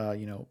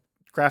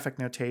 graphic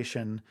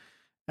notation,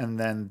 and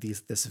then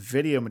this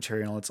video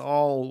material. It's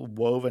all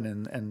woven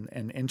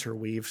and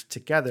interweaved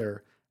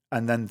together,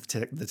 and then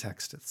the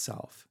text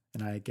itself.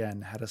 And I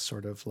again had a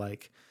sort of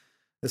like,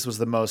 this was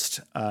the most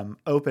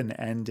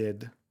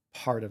open-ended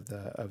part of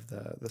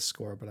the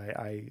score, but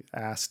I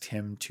asked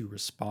him to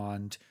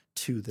respond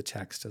to the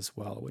text as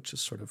well, which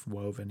is sort of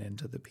woven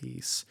into the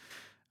piece.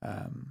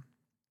 And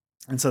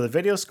so the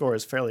video score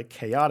is fairly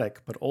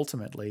chaotic, but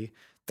ultimately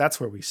that's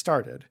where we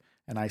started.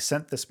 And I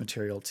sent this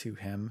material to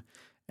him,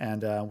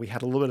 and we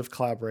had a little bit of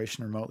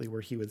collaboration remotely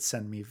where he would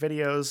send me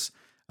videos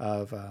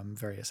of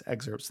various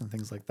excerpts and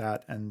things like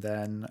that. And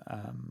then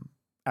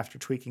after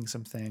tweaking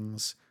some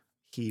things,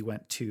 he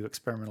went to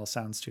Experimental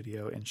Sound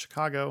Studio in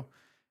Chicago,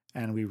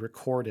 and we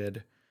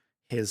recorded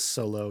his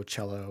solo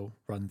cello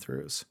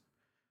run-throughs.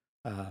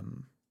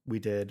 We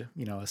did,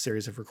 a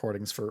series of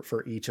recordings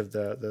for each of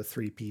the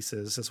three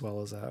pieces, as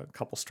well as a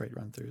couple straight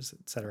run-throughs,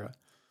 etc.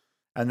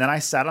 And then I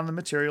sat on the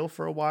material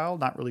for a while,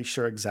 not really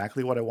sure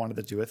exactly what I wanted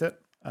to do with it.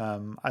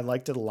 I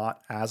liked it a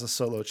lot as a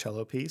solo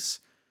cello piece,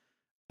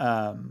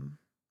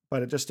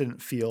 but it just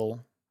didn't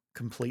feel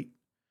complete.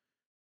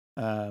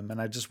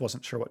 And I just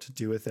wasn't sure what to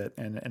do with it.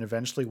 And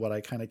eventually what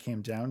I kind of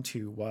came down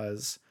to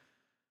was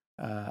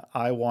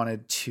I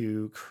wanted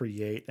to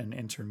create an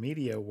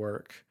intermedia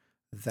work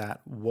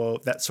that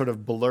sort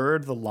of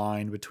blurred the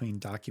line between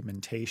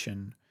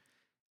documentation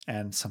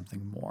and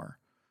something more.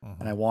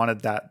 And I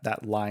wanted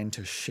that line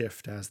to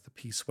shift as the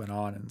piece went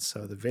on. And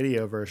so the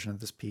video version of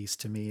this piece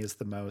to me is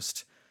the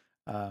most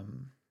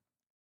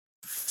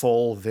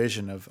full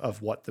vision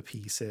of what the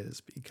piece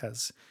is,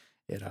 because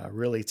it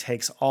really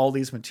takes all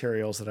these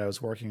materials that I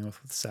was working with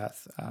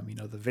Seth,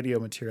 the video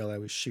material I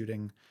was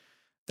shooting,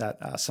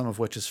 that some of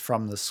which is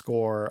from the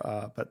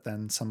score, but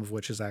then some of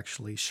which is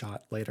actually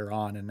shot later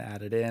on and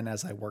added in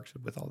as I worked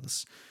with all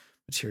this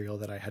material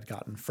that I had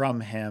gotten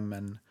from him.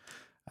 And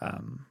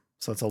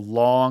so it's a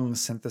long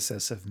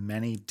synthesis of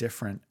many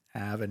different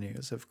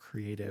avenues of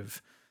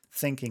creative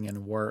thinking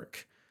and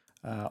work,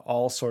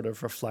 all sort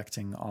of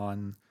reflecting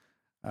on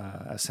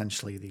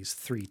essentially these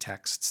three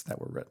texts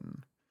that were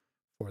written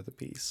for the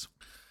piece.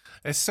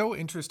 It's so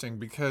interesting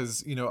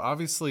because,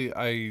 obviously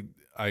I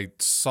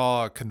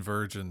saw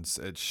Convergence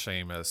at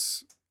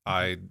Seamus.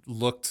 I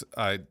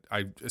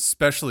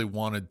especially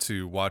wanted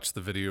to watch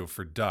the video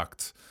for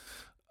Duct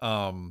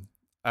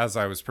as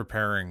I was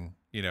preparing,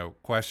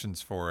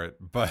 questions for it.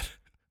 But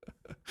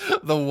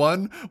the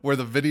one where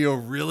the video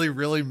really,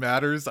 really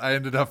matters, I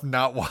ended up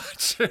not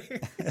watching.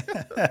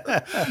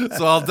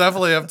 So I'll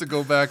definitely have to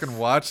go back and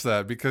watch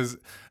that, because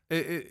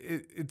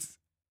it's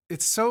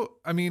so,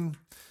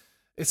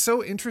 it's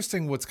so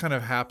interesting what's kind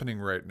of happening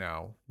right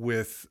now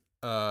with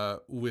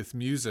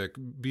music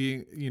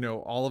being,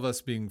 all of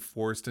us being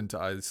forced into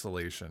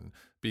isolation,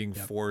 being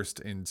forced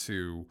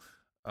into,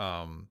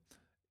 having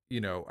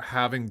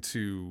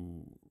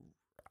to,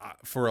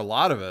 for a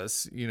lot of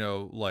us,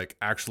 like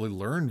actually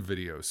learn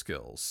video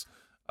skills,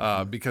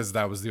 because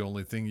that was the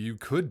only thing you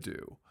could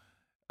do.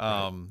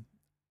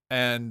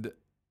 And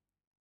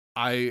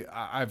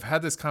I've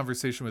had this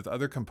conversation with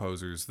other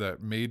composers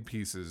that made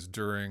pieces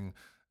during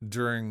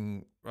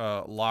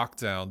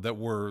lockdown that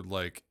were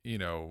like,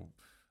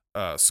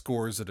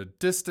 scores at a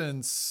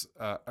distance,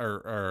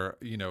 or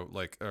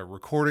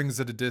recordings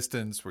at a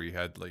distance where you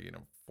had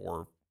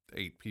 4-8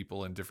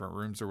 people in different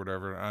rooms or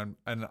whatever.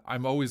 And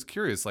I'm always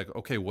curious, like,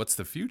 okay, what's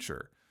the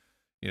future?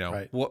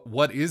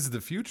 What is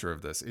the future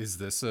of this? Is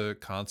this a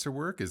concert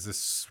work? Is this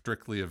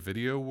strictly a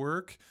video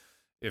work?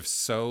 If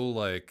so,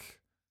 like,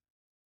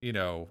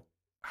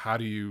 how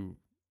do you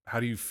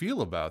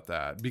feel about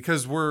that?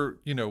 Because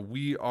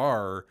we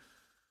are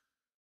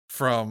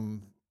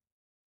from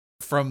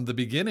from the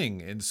beginning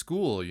in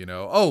school,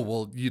 oh,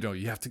 well,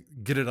 you have to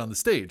get it on the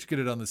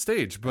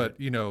stage, but,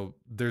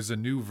 there's a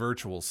new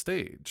virtual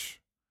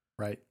stage.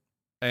 Right.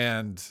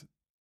 And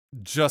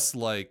just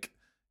like,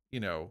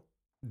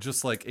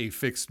 just like a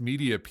fixed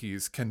media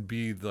piece can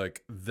be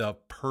like the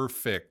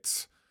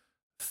perfect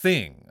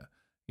thing,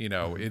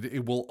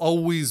 it will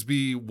always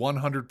be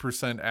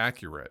 100%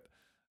 accurate.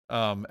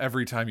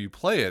 Every time you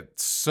play it,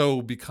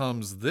 so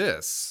becomes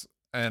this.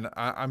 And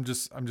I'm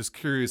just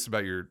curious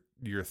about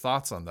your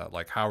thoughts on that.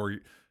 Like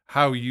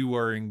how you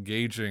are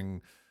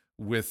engaging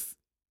with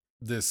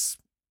this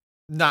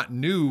not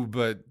new,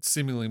 but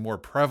seemingly more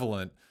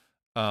prevalent,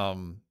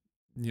 not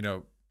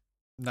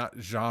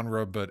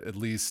genre, but at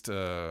least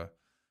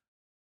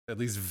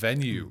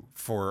venue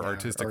for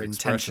artistic or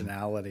expression.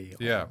 Intentionality.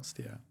 Yeah. Almost,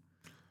 yeah.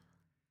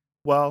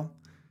 Well,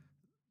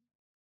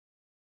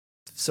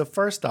 so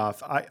first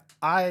off,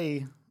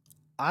 I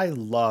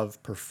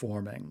love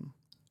performing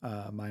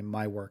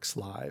my works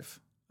live,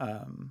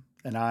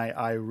 and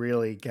I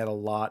really get a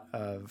lot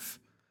of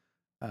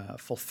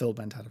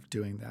fulfillment out of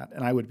doing that.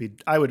 And I would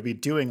be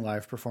doing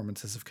live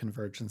performances of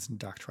Convergence and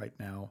Duct right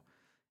now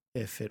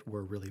if it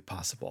were really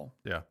possible.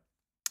 Yeah.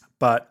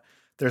 But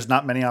there's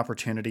not many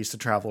opportunities to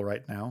travel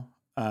right now.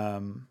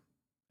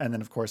 And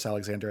then, of course,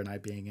 Alexander and I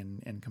being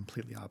in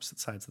completely opposite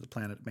sides of the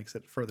planet makes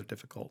it further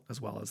difficult,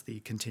 as well as the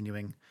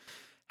continuing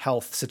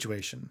health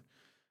situation.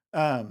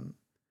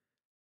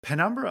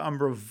 Penumbra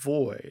Umbra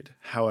Void,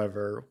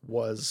 however,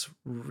 was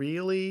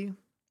really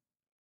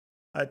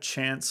a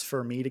chance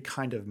for me to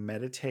kind of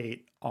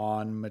meditate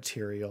on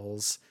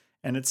materials,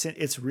 and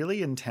it's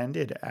really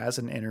intended as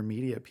an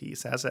intermediate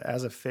piece, as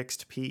a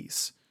fixed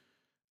piece,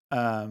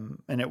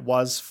 and it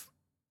was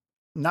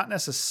not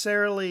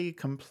necessarily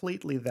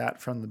completely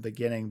that from the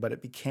beginning, but it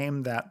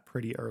became that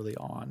pretty early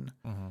on.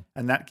 Mm-hmm.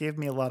 And that gave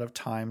me a lot of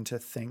time to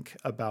think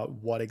about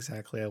what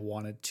exactly I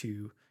wanted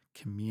to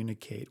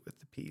communicate with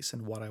the piece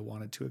and what I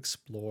wanted to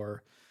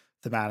explore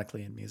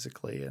thematically and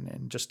musically,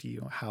 and just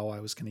how I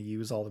was going to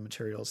use all the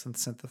materials and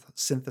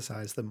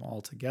synthesize them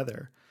all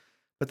together.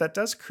 But that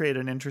does create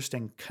an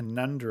interesting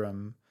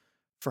conundrum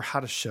for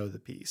how to show the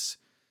piece.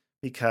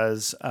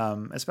 Because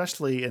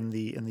especially in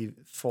the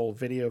full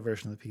video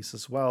version of the piece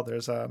as well,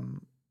 there's a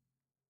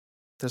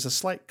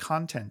slight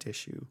content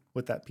issue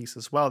with that piece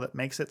as well that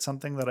makes it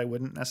something that I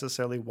wouldn't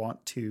necessarily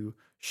want to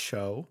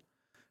show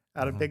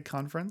at a big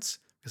conference,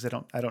 because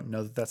I don't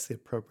know that that's the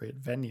appropriate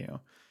venue.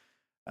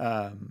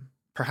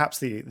 Perhaps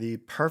the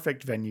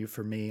perfect venue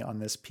for me on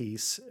this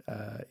piece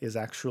is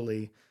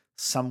actually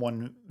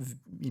someone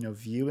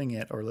viewing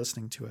it or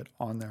listening to it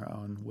on their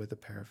own with a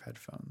pair of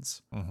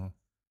headphones. Mm-hmm.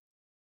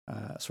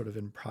 Sort of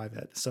in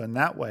private. So in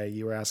that way,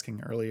 you were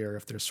asking earlier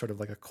if there's sort of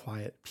like a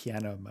quiet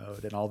piano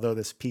mode. And although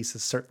this piece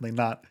is certainly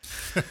not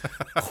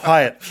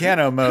quiet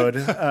piano mode,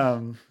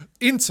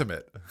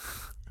 intimate,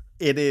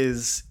 it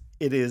is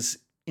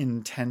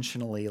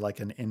intentionally like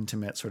an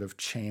intimate sort of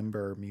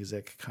chamber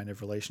music kind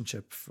of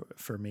relationship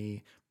for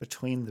me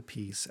between the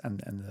piece and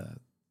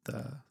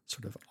the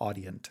sort of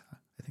audient.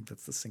 I think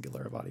that's the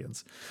singular of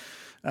audience.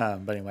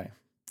 But anyway,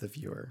 the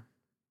viewer.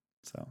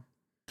 So.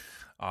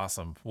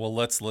 Awesome. Well,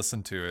 let's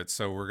listen to it.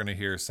 So we're going to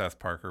hear Seth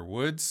Parker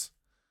Woods,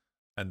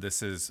 and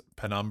this is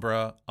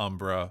Penumbra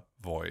Umbra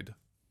Void.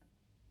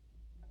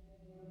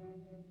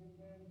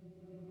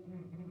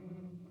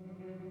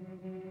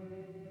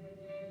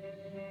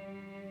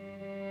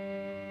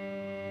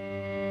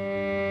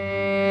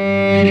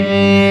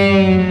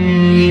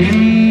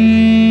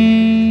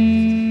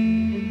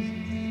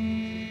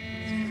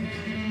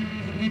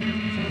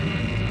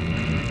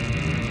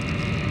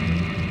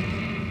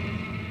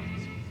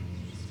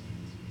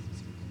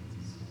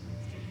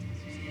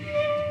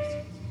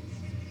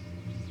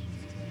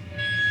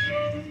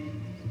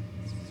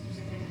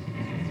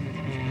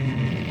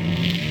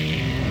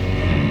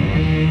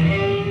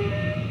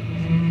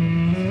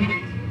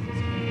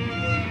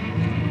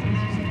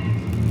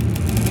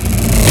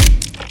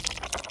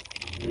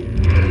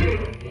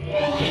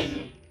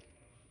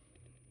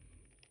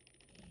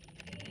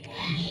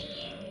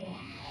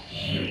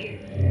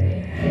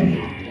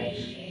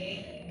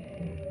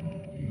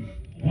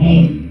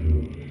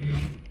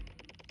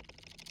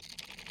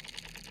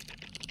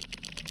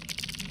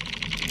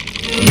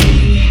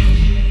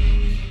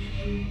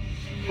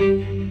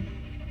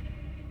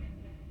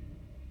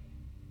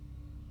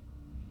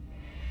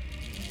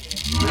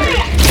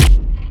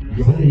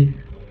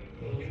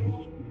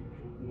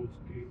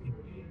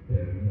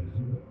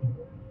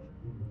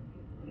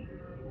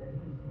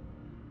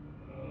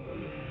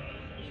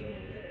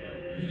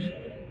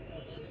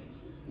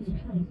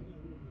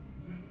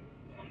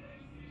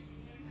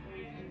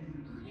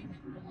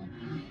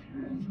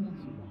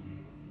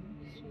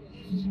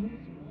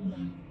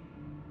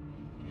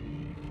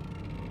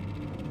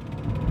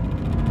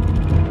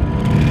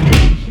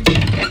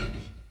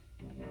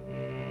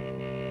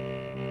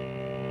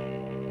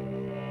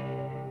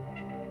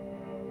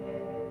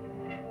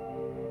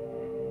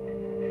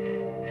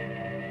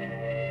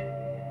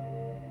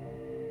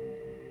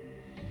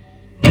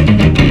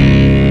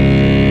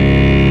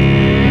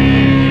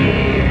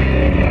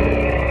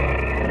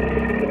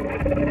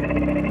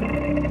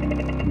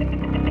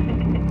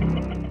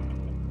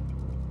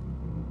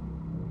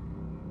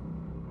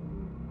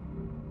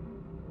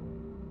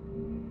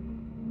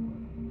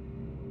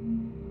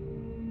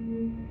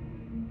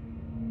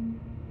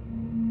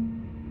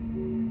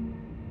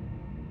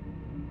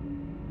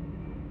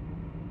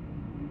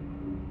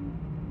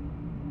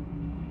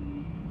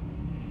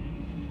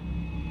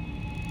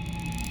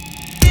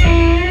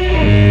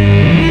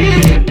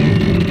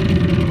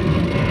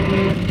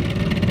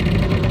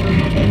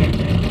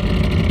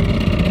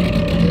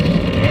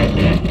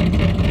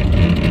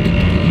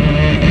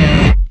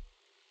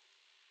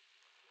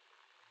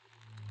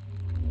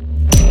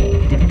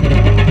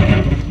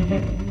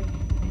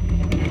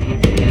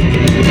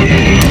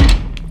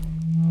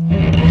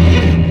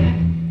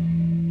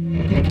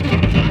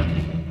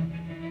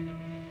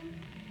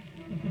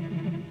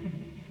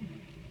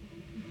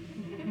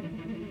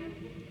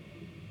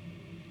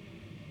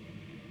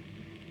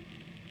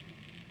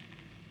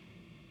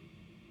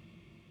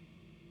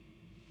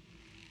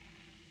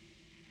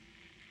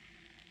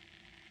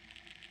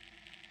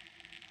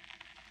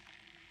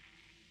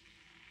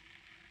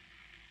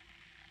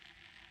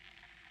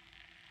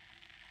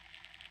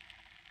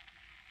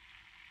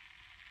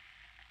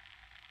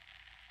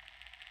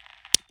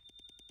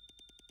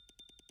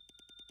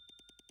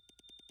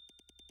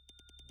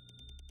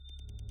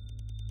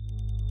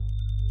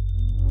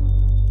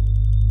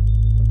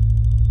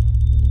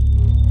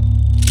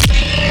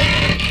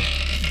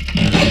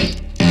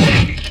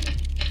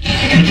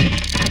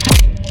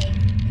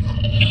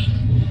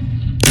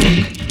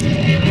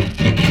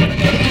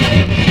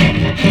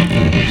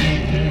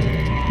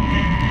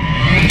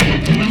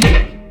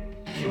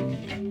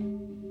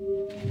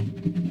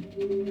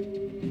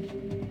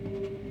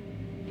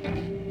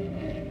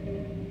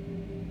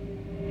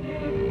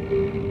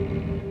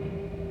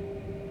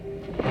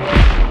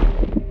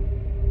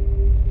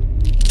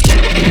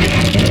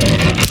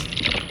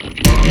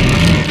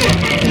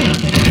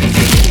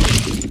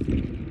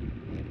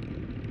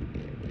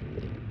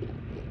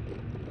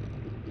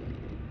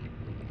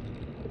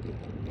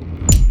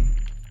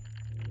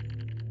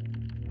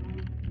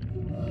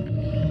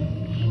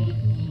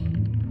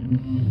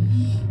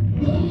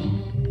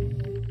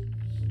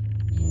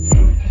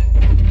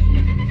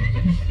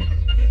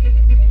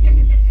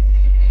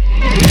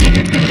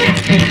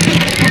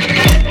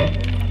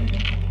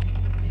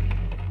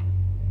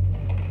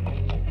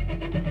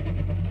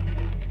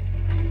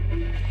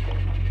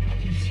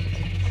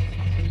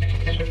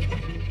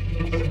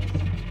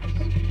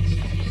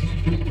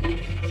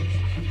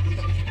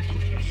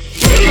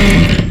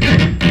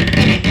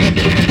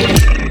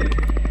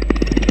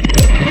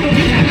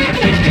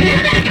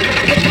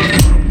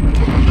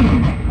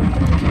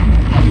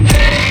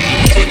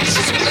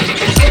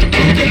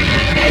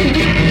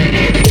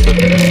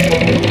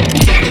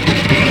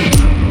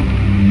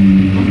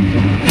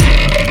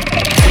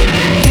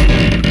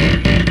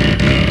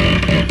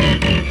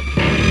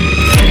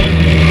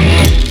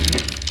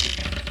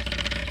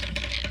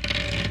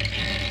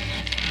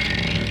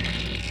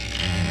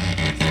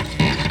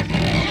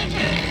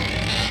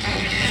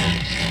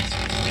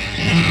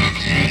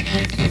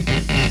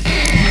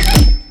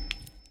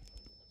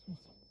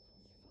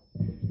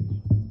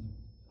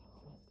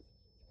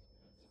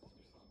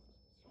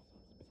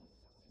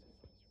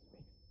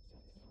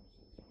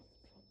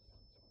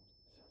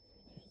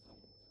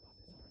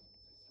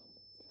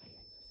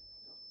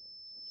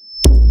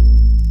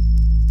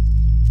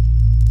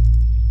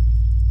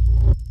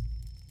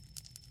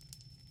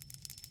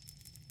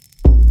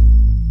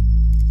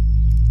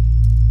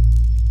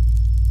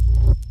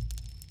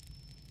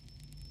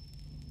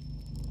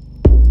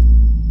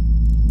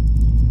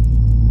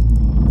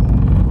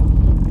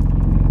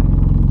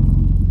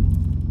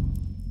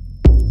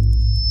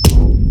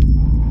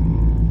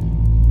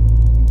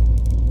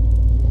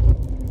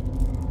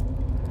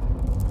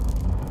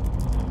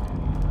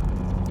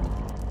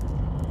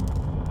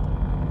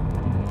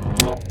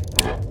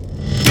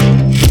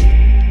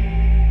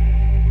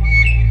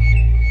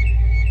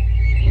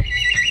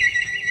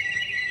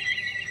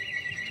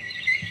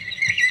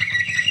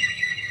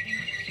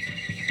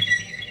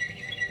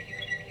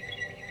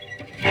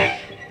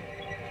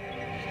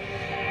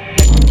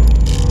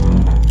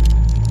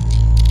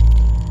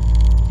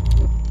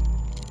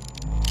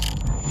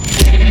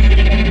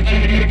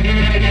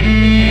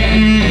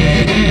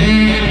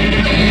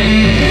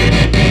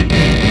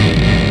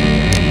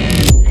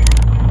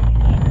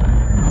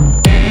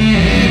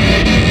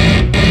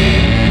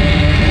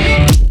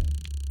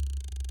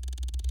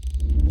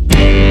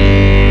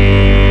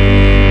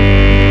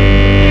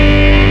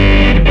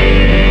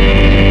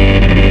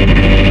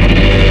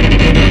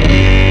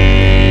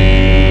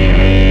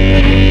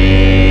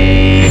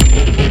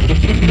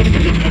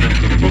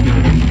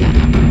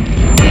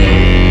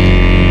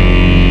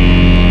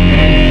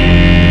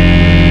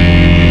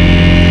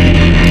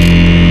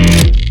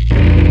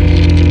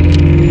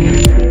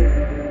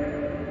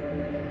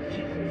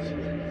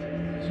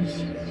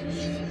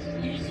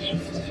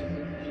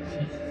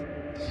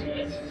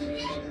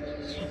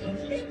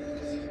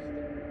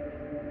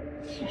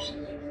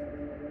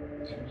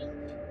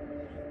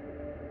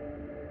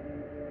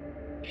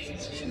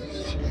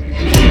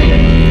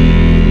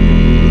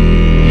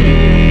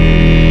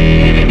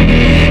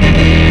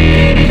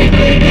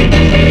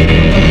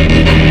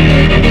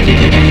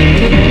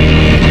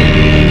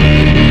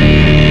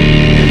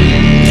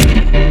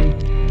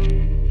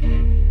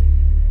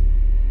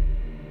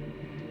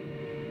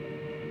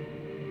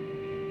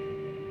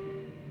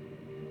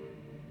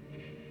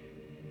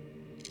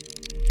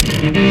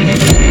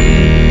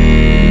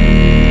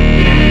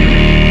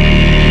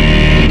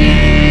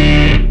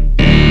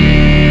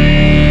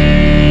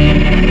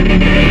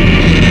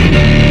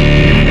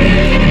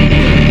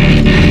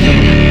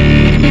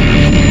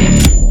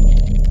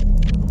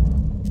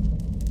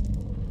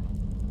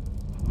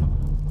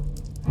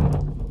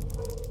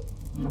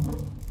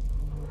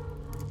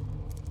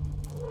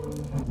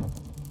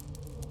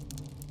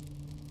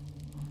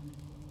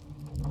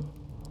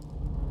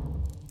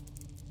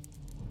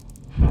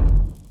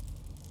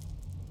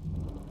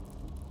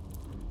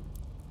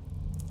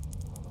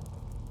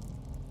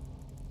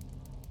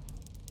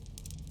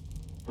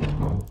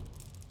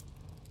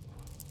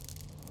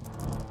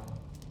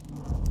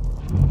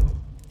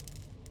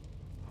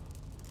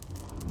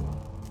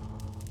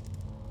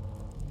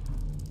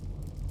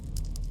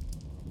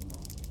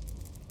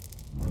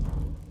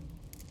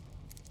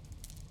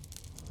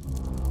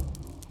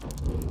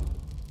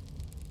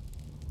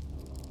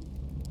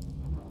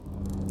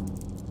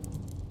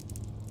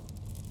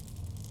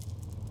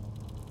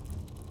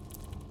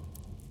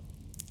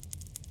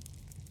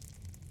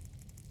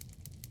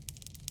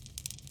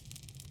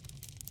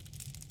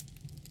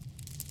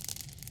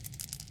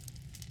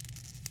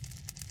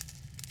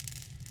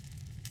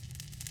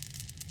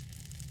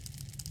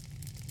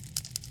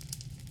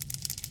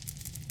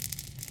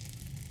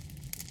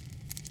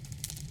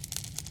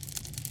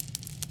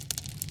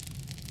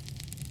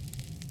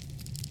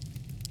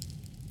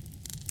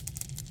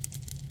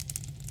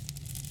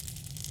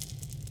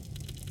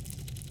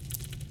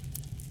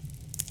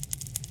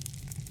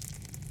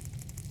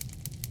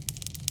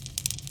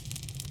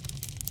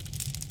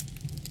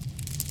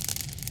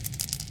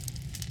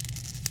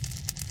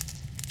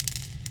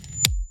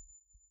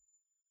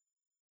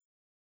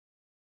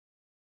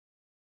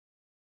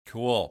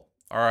 Cool.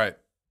 All right.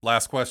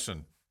 Last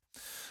question.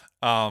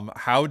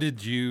 How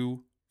did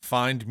you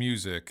find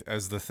music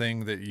as the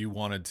thing that you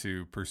wanted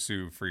to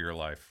pursue for your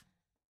life?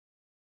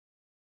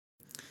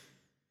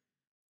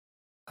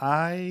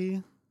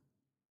 I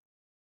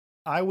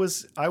I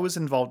was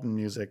involved in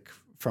music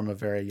from a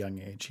very young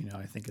age.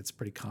 I think it's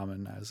pretty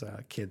common as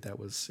a kid that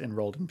was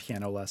enrolled in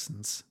piano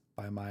lessons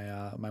by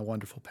my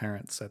wonderful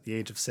parents at the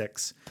age of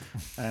 6,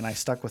 and I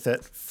stuck with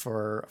it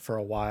for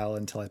a while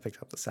until I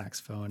picked up the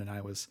saxophone, and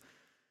I was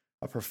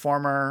a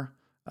performer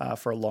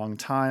for a long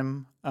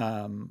time.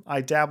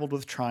 I dabbled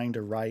with trying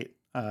to write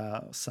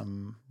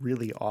some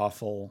really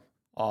awful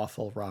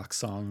rock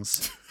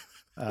songs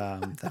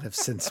that have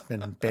since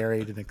been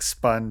buried and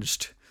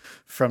expunged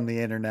from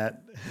the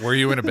internet. Were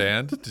you in a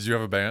band? Did you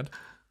have a band?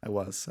 I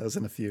was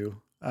in a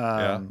few.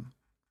 Yeah.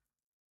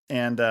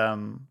 And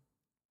so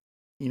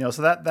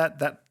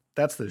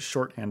that's the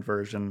shorthand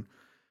version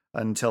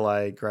until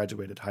I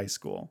graduated high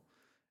school.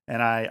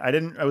 And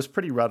I was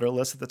pretty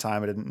rudderless at the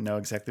time. I didn't know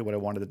exactly what I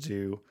wanted to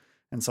do.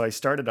 And so I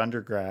started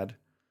undergrad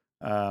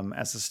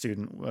as a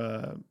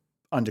student,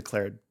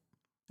 undeclared,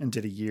 and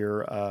did a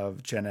year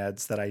of gen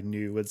eds that I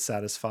knew would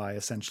satisfy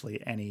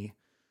essentially any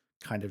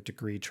kind of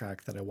degree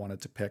track that I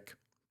wanted to pick.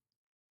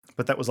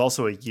 But that was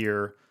also a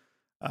year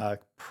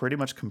pretty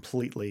much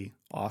completely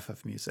off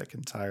of music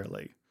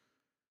entirely.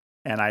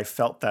 And I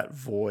felt that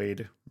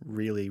void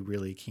really,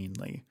 really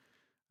keenly.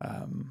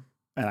 And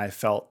I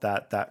felt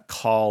that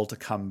call to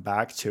come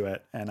back to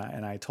it. And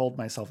I told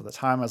myself at the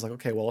time, I was like,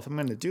 okay, well, if I'm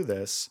going to do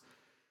this,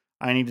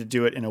 I need to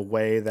do it in a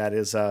way that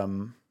is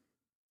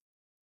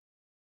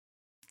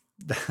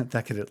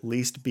that could at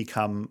least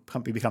become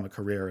a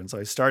career. And so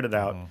I started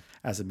out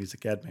as a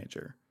music ed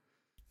major.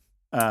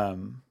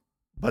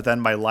 But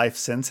then my life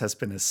since has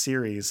been a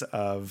series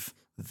of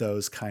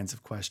those kinds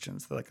of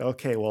questions. They're like,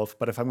 okay, well,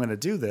 if I'm going to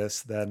do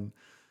this, then,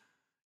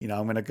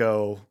 I'm going to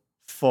go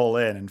full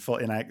in and full.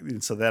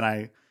 And so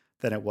then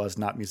it was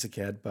not music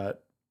ed,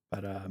 but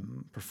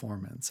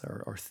performance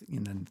or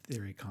then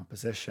theory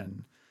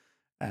composition.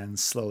 And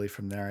slowly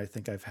from there, I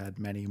think I've had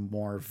many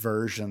more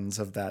versions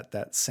of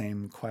that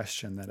same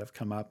question that have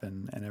come up.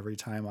 And every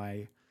time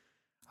I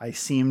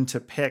seem to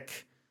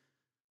pick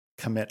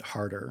commit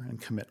harder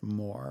and commit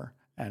more.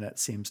 And it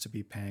seems to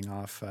be paying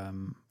off.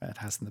 It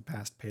has in the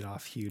past paid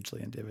off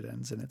hugely in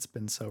dividends. And it's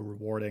been so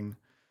rewarding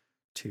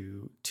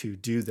to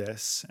do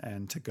this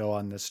and to go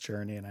on this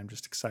journey. And I'm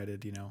just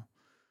excited,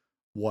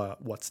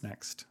 what's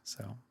next.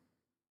 So.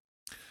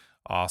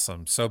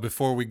 Awesome. So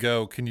before we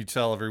go, can you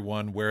tell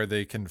everyone where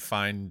they can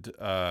find,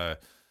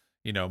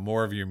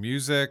 more of your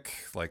music,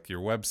 like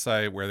your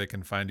website, where they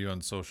can find you on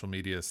social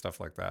media, stuff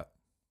like that?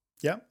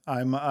 Yeah,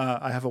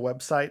 I have a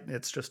website.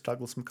 It's just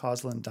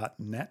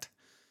douglasmccausland.net.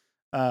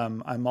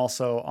 I'm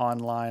also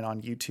online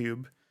on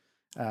YouTube,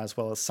 as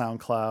well as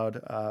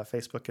SoundCloud,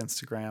 Facebook,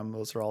 Instagram.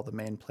 Those are all the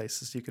main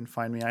places you can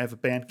find me. I have a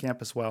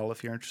Bandcamp as well,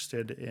 if you're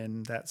interested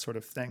in that sort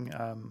of thing.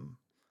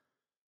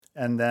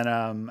 And then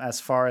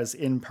as far as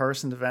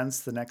in-person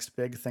events, the next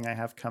big thing I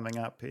have coming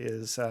up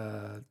is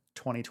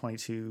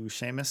 2022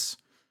 Seamus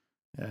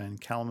in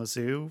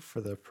Kalamazoo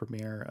for the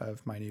premiere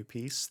of my new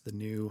piece, the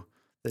new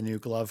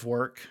glove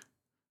work.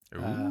 Ooh,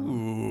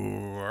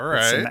 all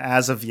right. It's an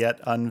as of yet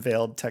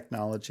unveiled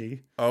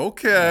technology.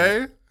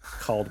 Okay.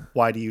 Called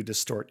Why Do You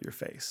Distort Your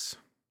Face?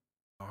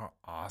 Oh,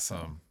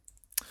 awesome.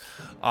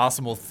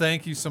 Awesome. Well,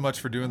 thank you so much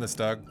for doing this,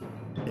 Doug.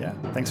 Yeah.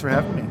 Thanks for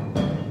having me.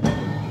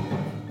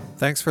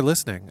 Thanks for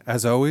listening.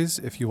 As always,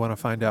 if you want to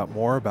find out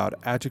more about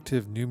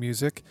Adjective New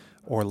Music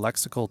or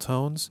Lexical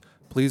Tones,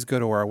 please go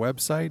to our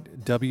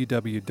website,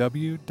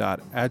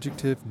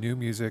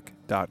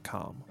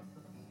 www.adjectivenewmusic.com.